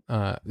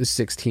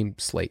 6-team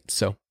slate.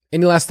 So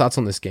any last thoughts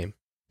on this game?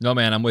 No,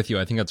 man, I'm with you.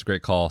 I think that's a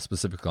great call,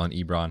 specifically on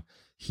Ebron.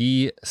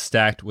 He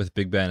stacked with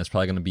Big Ben is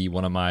probably going to be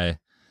one of my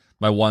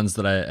ones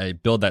that I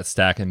build that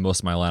stack in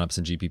most of my lineups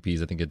and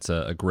GPPs. I think it's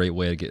a great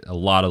way to get a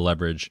lot of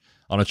leverage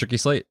on a tricky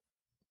slate.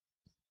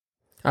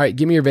 All right,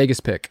 give me your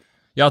Vegas pick.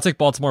 Yeah, I'll take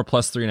Baltimore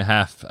plus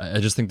 3.5. I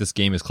just think this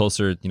game is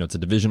closer. You know, it's a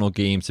divisional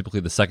game. Typically,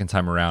 the second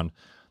time around,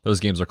 those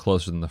games are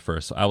closer than the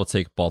first. So I will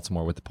take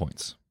Baltimore with the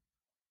points.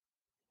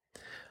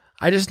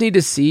 I just need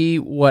to see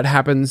what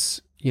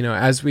happens, you know,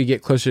 as we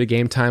get closer to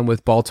game time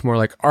with Baltimore.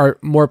 Like, are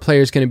more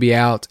players going to be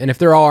out? And if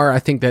there are, I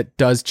think that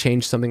does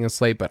change something in the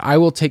slate. But I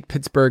will take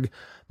Pittsburgh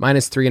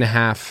minus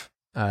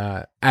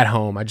 3.5 at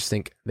home. I just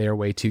think they are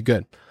way too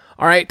good.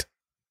 All right,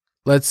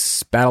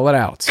 let's battle it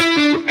out.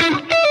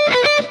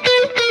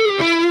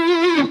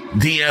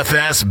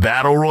 DFS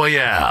Battle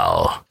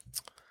Royale.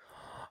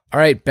 All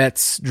right,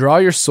 Bets, draw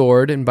your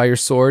sword, and by your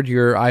sword,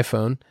 your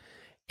iPhone.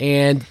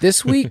 And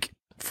this week,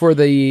 for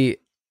the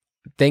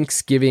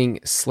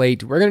Thanksgiving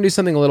slate, we're going to do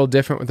something a little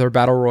different with our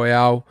Battle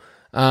Royale.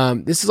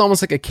 This is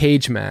almost like a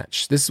cage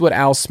match. This is what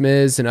Al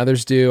Smiz and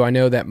others do. I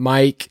know that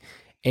Mike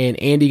and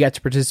Andy got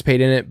to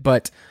participate in it,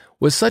 but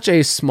with such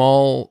a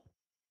small,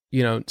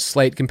 you know,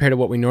 slate compared to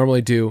what we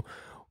normally do,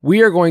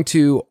 we are going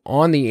to,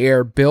 on the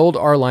air, build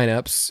our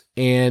lineups,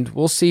 and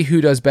we'll see who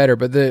does better.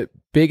 But the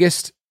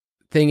biggest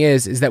thing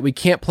is that we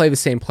can't play the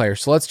same player.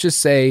 So let's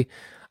just say,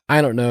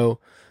 I don't know,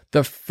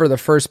 for the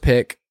first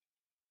pick,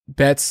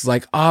 Bet's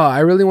like, I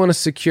really want to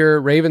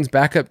secure Ravens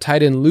backup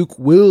tight end Luke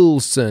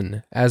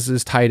Wilson as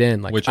his tight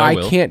end. Like, which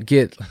I can't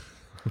get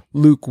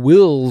Luke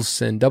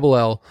Wilson, double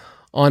L,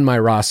 on my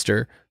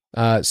roster.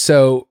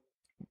 So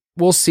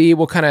we'll see.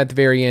 We'll kind of at the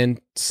very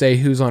end say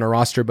who's on a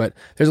roster, but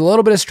there's a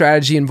little bit of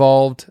strategy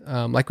involved.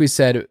 Like we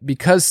said,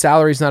 because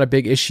salary is not a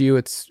big issue,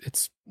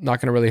 it's not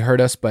going to really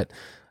hurt us. But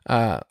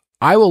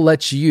I will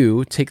let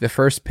you take the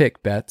first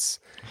pick, Bets,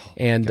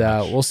 and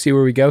we'll see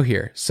where we go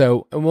here.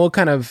 So and we'll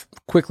kind of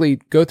quickly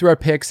go through our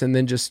picks and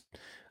then just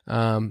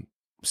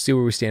see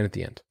where we stand at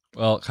the end.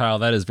 Well, Kyle,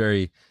 that is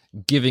very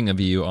giving of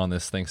you on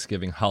this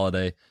Thanksgiving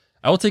holiday.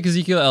 I will take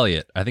Ezekiel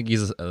Elliott. I think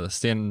he's head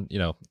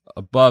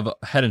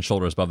and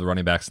shoulders above the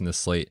running backs in this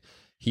slate.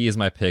 He is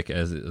my pick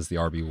as the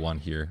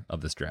RB1 here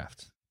of this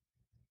draft.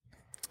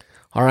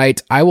 All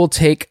right. I will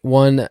take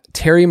one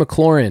Terry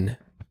McLaurin,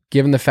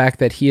 given the fact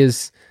that he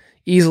is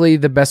easily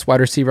the best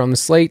wide receiver on the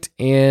slate,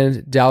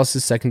 and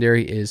Dallas's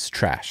secondary is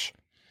trash.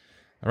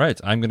 All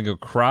right. I'm going to go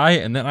Cry,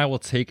 and then I will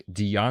take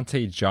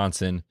Deontay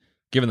Johnson.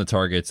 Given the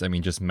targets, I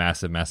mean, just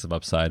massive, massive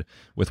upside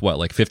with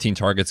like 15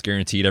 targets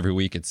guaranteed every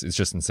week. It's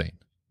just insane.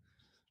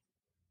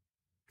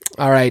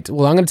 All right.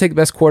 Well, I'm going to take the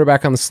best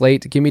quarterback on the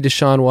slate. Give me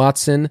Deshaun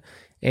Watson.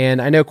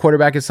 And I know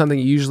quarterback is something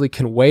you usually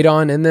can wait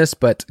on in this,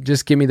 but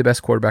just give me the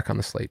best quarterback on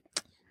the slate.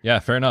 Yeah,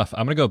 fair enough.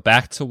 I'm going to go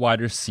back to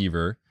wide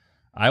receiver.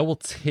 I will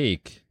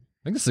take,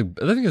 I think this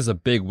is a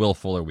big Will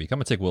Fuller week. I'm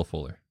going to take Will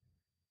Fuller.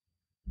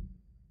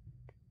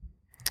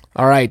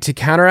 All right. To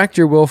counteract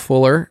your Will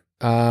Fuller,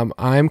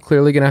 I'm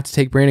clearly going to have to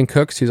take Brandon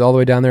Cooks, who's all the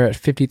way down there at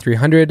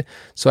 5,300,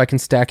 so I can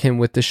stack him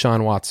with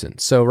Deshaun Watson.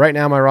 So right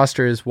now my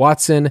roster is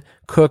Watson,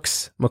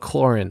 Cooks,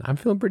 McLaurin. I'm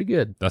feeling pretty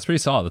good. That's pretty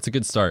solid. That's a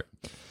good start.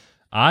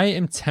 I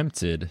am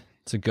tempted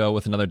to go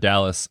with another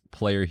Dallas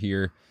player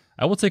here.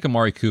 I will take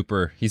Amari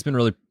Cooper. He's been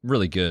really,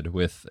 really good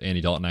with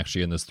Andy Dalton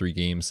actually in those 3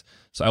 games.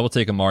 So I will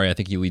take Amari. I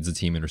think he leads the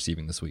team in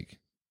receiving this week.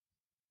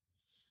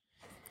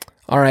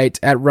 All right.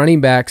 At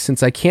running back,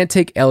 since I can't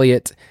take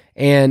Elliott,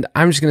 and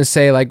I'm just going to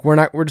say, like,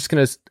 we're just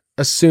going to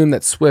assume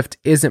that Swift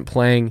isn't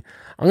playing,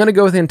 I'm going to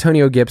go with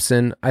Antonio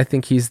Gibson. I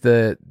think he's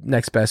the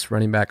next best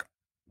running back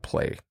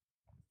play.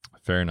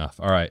 Fair enough.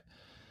 All right.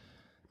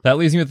 That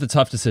leaves me with the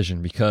tough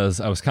decision because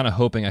I was kind of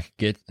hoping I could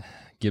get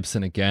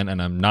Gibson again, and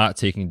I'm not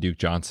taking Duke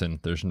Johnson.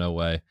 There's no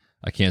way.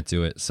 I can't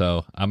do it.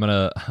 So I'm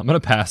gonna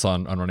pass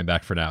on running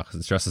back for now because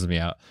it stresses me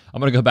out. I'm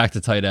gonna go back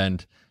to tight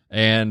end,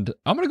 And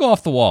I'm going to go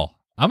off the wall.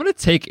 I'm going to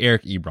take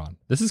Eric Ebron.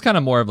 This is kind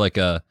of more of like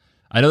I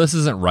know this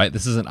isn't right.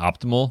 This isn't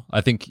optimal.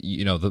 I think,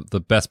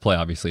 the best play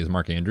obviously is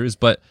Mark Andrews,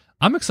 but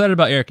I'm excited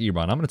about Eric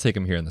Ebron. I'm going to take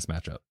him here in this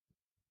matchup.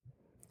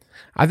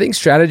 I think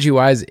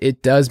strategy-wise,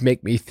 it does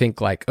make me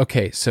think like,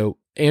 okay, so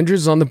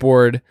Andrews is on the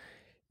board,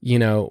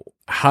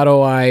 how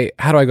do I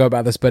go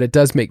about this? But it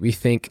does make me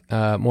think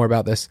more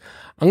about this.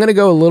 I'm going to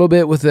go a little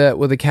bit with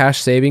the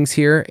cash savings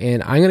here,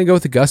 and I'm going to go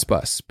with the Gus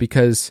Bus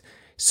because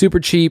super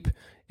cheap.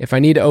 If I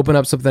need to open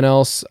up something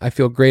else, I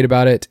feel great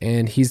about it,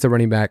 and he's the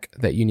running back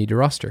that you need to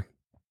roster.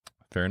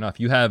 Fair enough.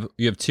 You have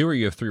 2 or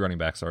you have 3 running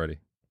backs already?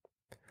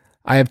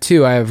 I have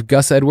 2. I have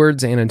Gus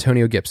Edwards and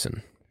Antonio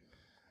Gibson.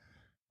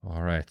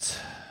 All right.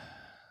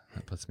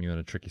 That puts me in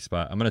a tricky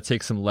spot. I'm going to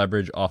take some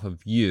leverage off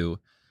of you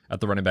at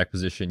the running back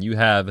position. You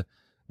have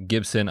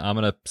Gibson. I'm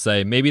going to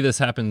say maybe this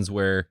happens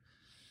where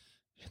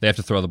they have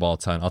to throw the ball a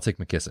ton. I'll take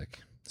McKissick.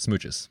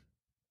 Smooches.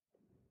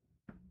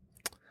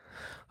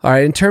 All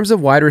right, in terms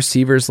of wide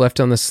receivers left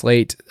on the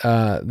slate,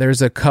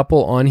 there's a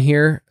couple on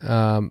here,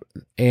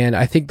 and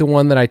I think the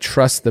one that I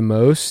trust the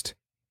most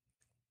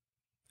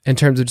in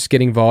terms of just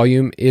getting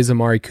volume is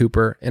Amari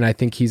Cooper, and I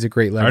think he's a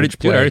great leverage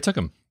play. I already took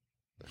him.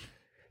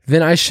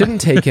 Then I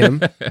shouldn't take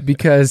him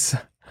because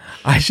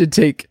I should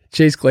take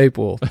Chase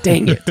Claypool.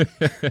 Dang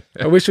it.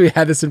 I wish we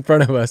had this in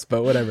front of us,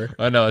 but whatever.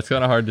 I know, it's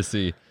kind of hard to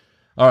see.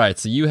 All right,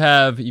 so you've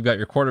got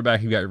your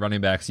quarterback, you've got your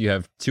running backs. You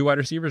have 2 wide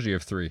receivers or you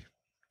have 3?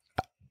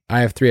 I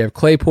have 3. I have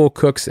Claypool,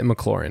 Cooks, and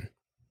McLaurin.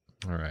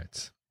 All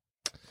right.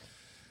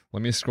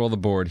 Let me scroll the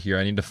board here.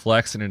 I need to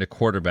flex, I need a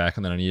quarterback,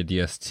 and then I need a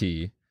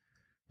DST.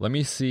 Let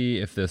me see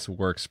if this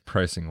works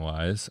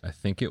pricing-wise. I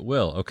think it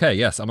will. Okay,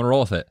 yes, I'm going to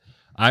roll with it.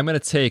 I'm going to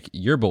take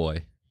your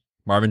boy,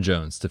 Marvin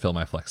Jones, to fill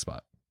my flex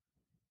spot.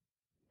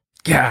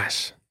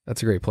 Gosh,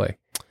 that's a great play.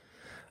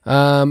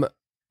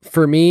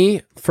 For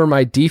me, for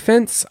my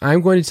defense, I'm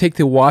going to take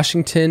the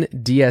Washington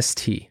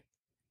DST.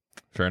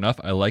 Fair enough.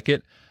 I like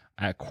it.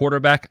 At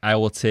quarterback, I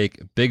will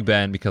take Big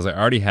Ben because I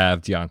already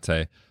have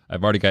Deontay.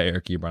 I've already got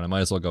Eric Ebron. I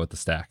might as well go with the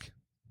stack.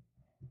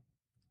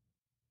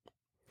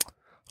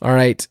 All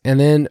right. And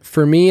then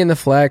for me in the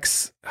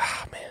flex,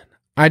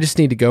 I just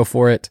need to go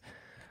for it.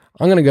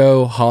 I'm going to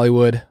go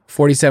Hollywood,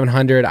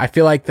 4,700. I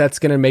feel like that's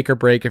going to make or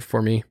break it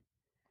for me.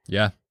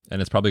 Yeah,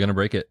 and it's probably going to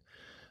break it.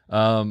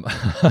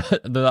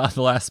 The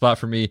last spot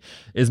for me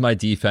is my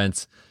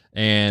defense.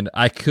 And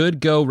I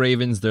could go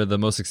Ravens. They're the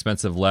most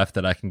expensive left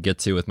that I can get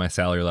to with my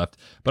salary left.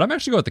 But I'm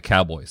actually going with the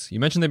Cowboys. You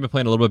mentioned they've been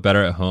playing a little bit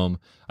better at home.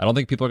 I don't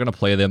think people are going to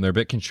play them. They're a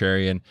bit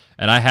contrarian.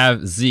 And I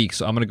have Zeke,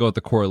 so I'm going to go with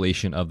the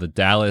correlation of the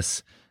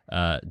Dallas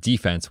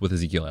defense with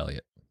Ezekiel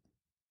Elliott.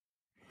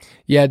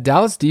 Yeah,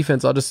 Dallas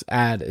defense, I'll just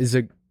add, is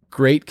a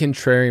great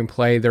contrarian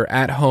play. They're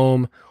at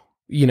home.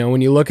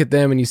 When you look at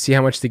them and you see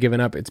how much they've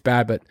given up, it's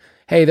bad. But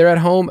hey, they're at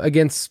home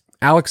against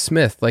Alex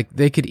Smith. Like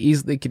they could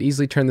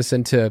easily turn this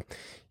into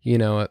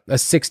a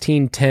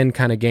 16-10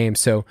 kind of game.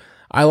 So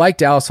I like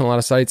Dallas on a lot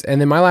of sites. And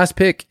then my last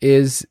pick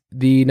is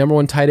the number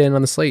 1 tight end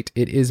on the slate.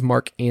 It is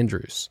Mark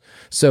Andrews.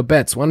 So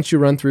Betts, why don't you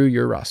run through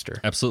your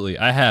roster? Absolutely.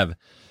 I have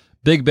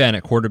Big Ben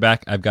at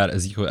quarterback. I've got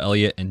Ezekiel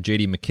Elliott and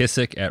J.D.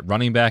 McKissick at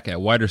running back. At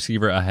wide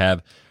receiver, I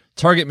have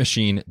target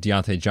machine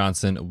Deontay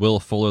Johnson, Will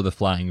Fuller, the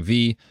Flying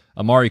V,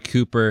 Amari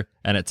Cooper,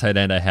 and at tight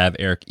end, I have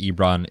Eric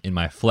Ebron in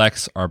my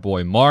flex. Our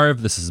boy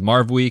Marv. This is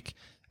Marv week,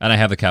 and I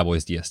have the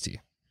Cowboys DST.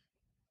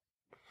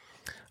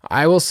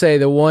 I will say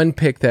the one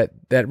pick that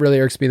really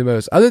irks me the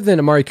most, other than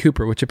Amari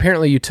Cooper, which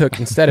apparently you took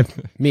instead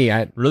of me.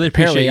 I really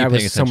appreciate you I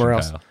paying was somewhere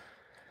else. Kyle.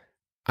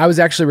 I was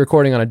actually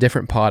recording on a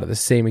different pod at the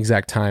same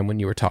exact time when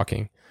you were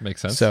talking.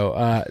 Makes sense.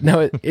 So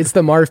no, it's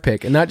the Marv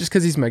pick, and not just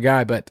because he's my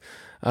guy, but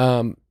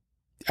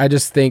I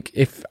just think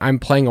if I'm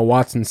playing a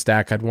Watson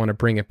stack, I'd want to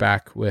bring it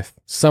back with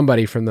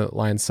somebody from the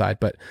Lions side.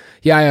 But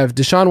yeah, I have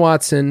Deshaun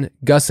Watson,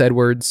 Gus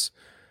Edwards,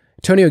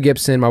 Antonio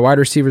Gibson. My wide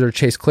receivers are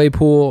Chase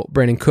Claypool,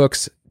 Brandon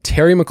Cooks,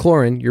 Terry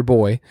McLaurin, your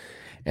boy,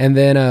 and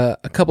then a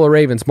couple of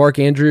Ravens, Mark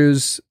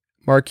Andrews,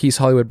 Marquise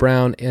Hollywood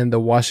Brown, and the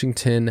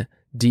Washington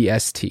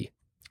DST.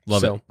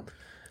 Love it.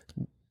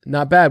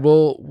 Not bad.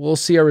 We'll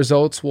see our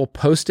results. We'll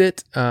post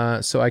it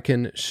so I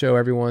can show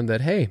everyone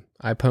that, hey,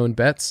 I pwned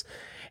bets.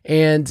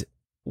 And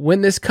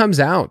when this comes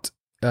out,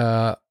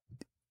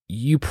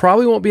 you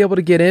probably won't be able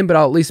to get in, but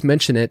I'll at least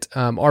mention it.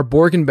 Our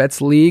Borgen Bets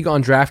League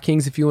on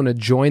DraftKings, if you want to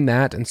join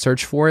that and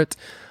search for it,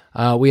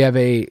 we have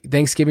a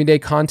Thanksgiving Day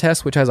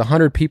contest, which has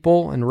 100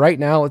 people. And right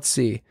now, let's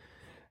see,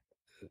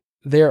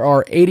 there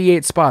are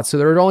 88 spots. So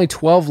there are only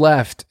 12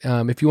 left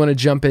if you want to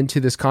jump into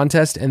this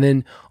contest. And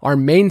then our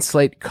main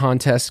slate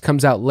contest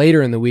comes out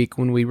later in the week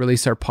when we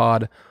release our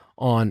pod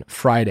on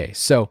Friday.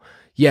 So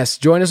yes,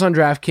 join us on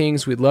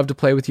DraftKings. We'd love to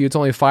play with you. It's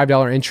only a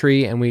 $5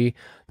 entry. And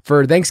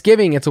for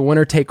Thanksgiving, it's a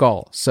winner take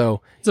all.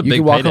 So you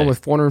can walk home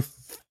with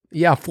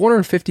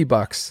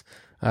 $450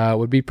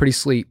 would be pretty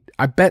sweet.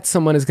 I bet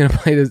someone is going to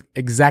play the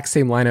exact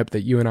same lineup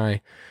that you and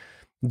I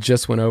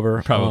just went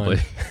over.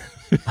 Probably.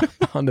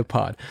 On the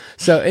pod.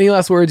 So any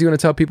last words you want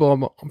to tell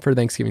people for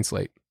Thanksgiving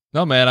slate?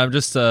 No, man, I'm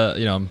just,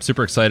 I'm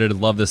super excited.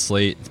 Love this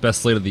slate. It's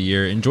best slate of the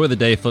year. Enjoy the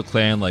day, Foot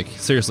Clan. Like,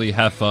 seriously,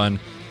 have fun.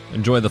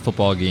 enjoy the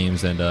football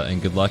games, and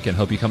good luck, and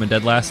hope you come in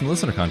dead last in the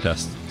listener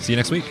contest. See you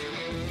next week.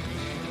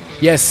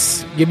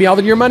 Yes. Give me all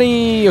of your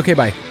money. Okay,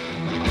 bye.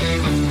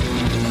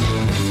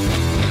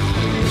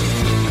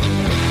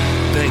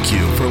 Thank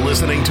you for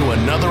listening to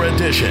another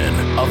edition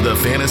of the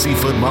Fantasy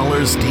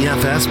Footballers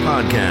DFS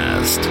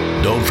podcast.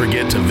 Don't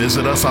forget to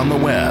visit us on the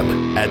web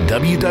at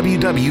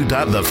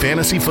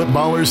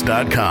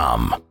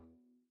www.thefantasyfootballers.com.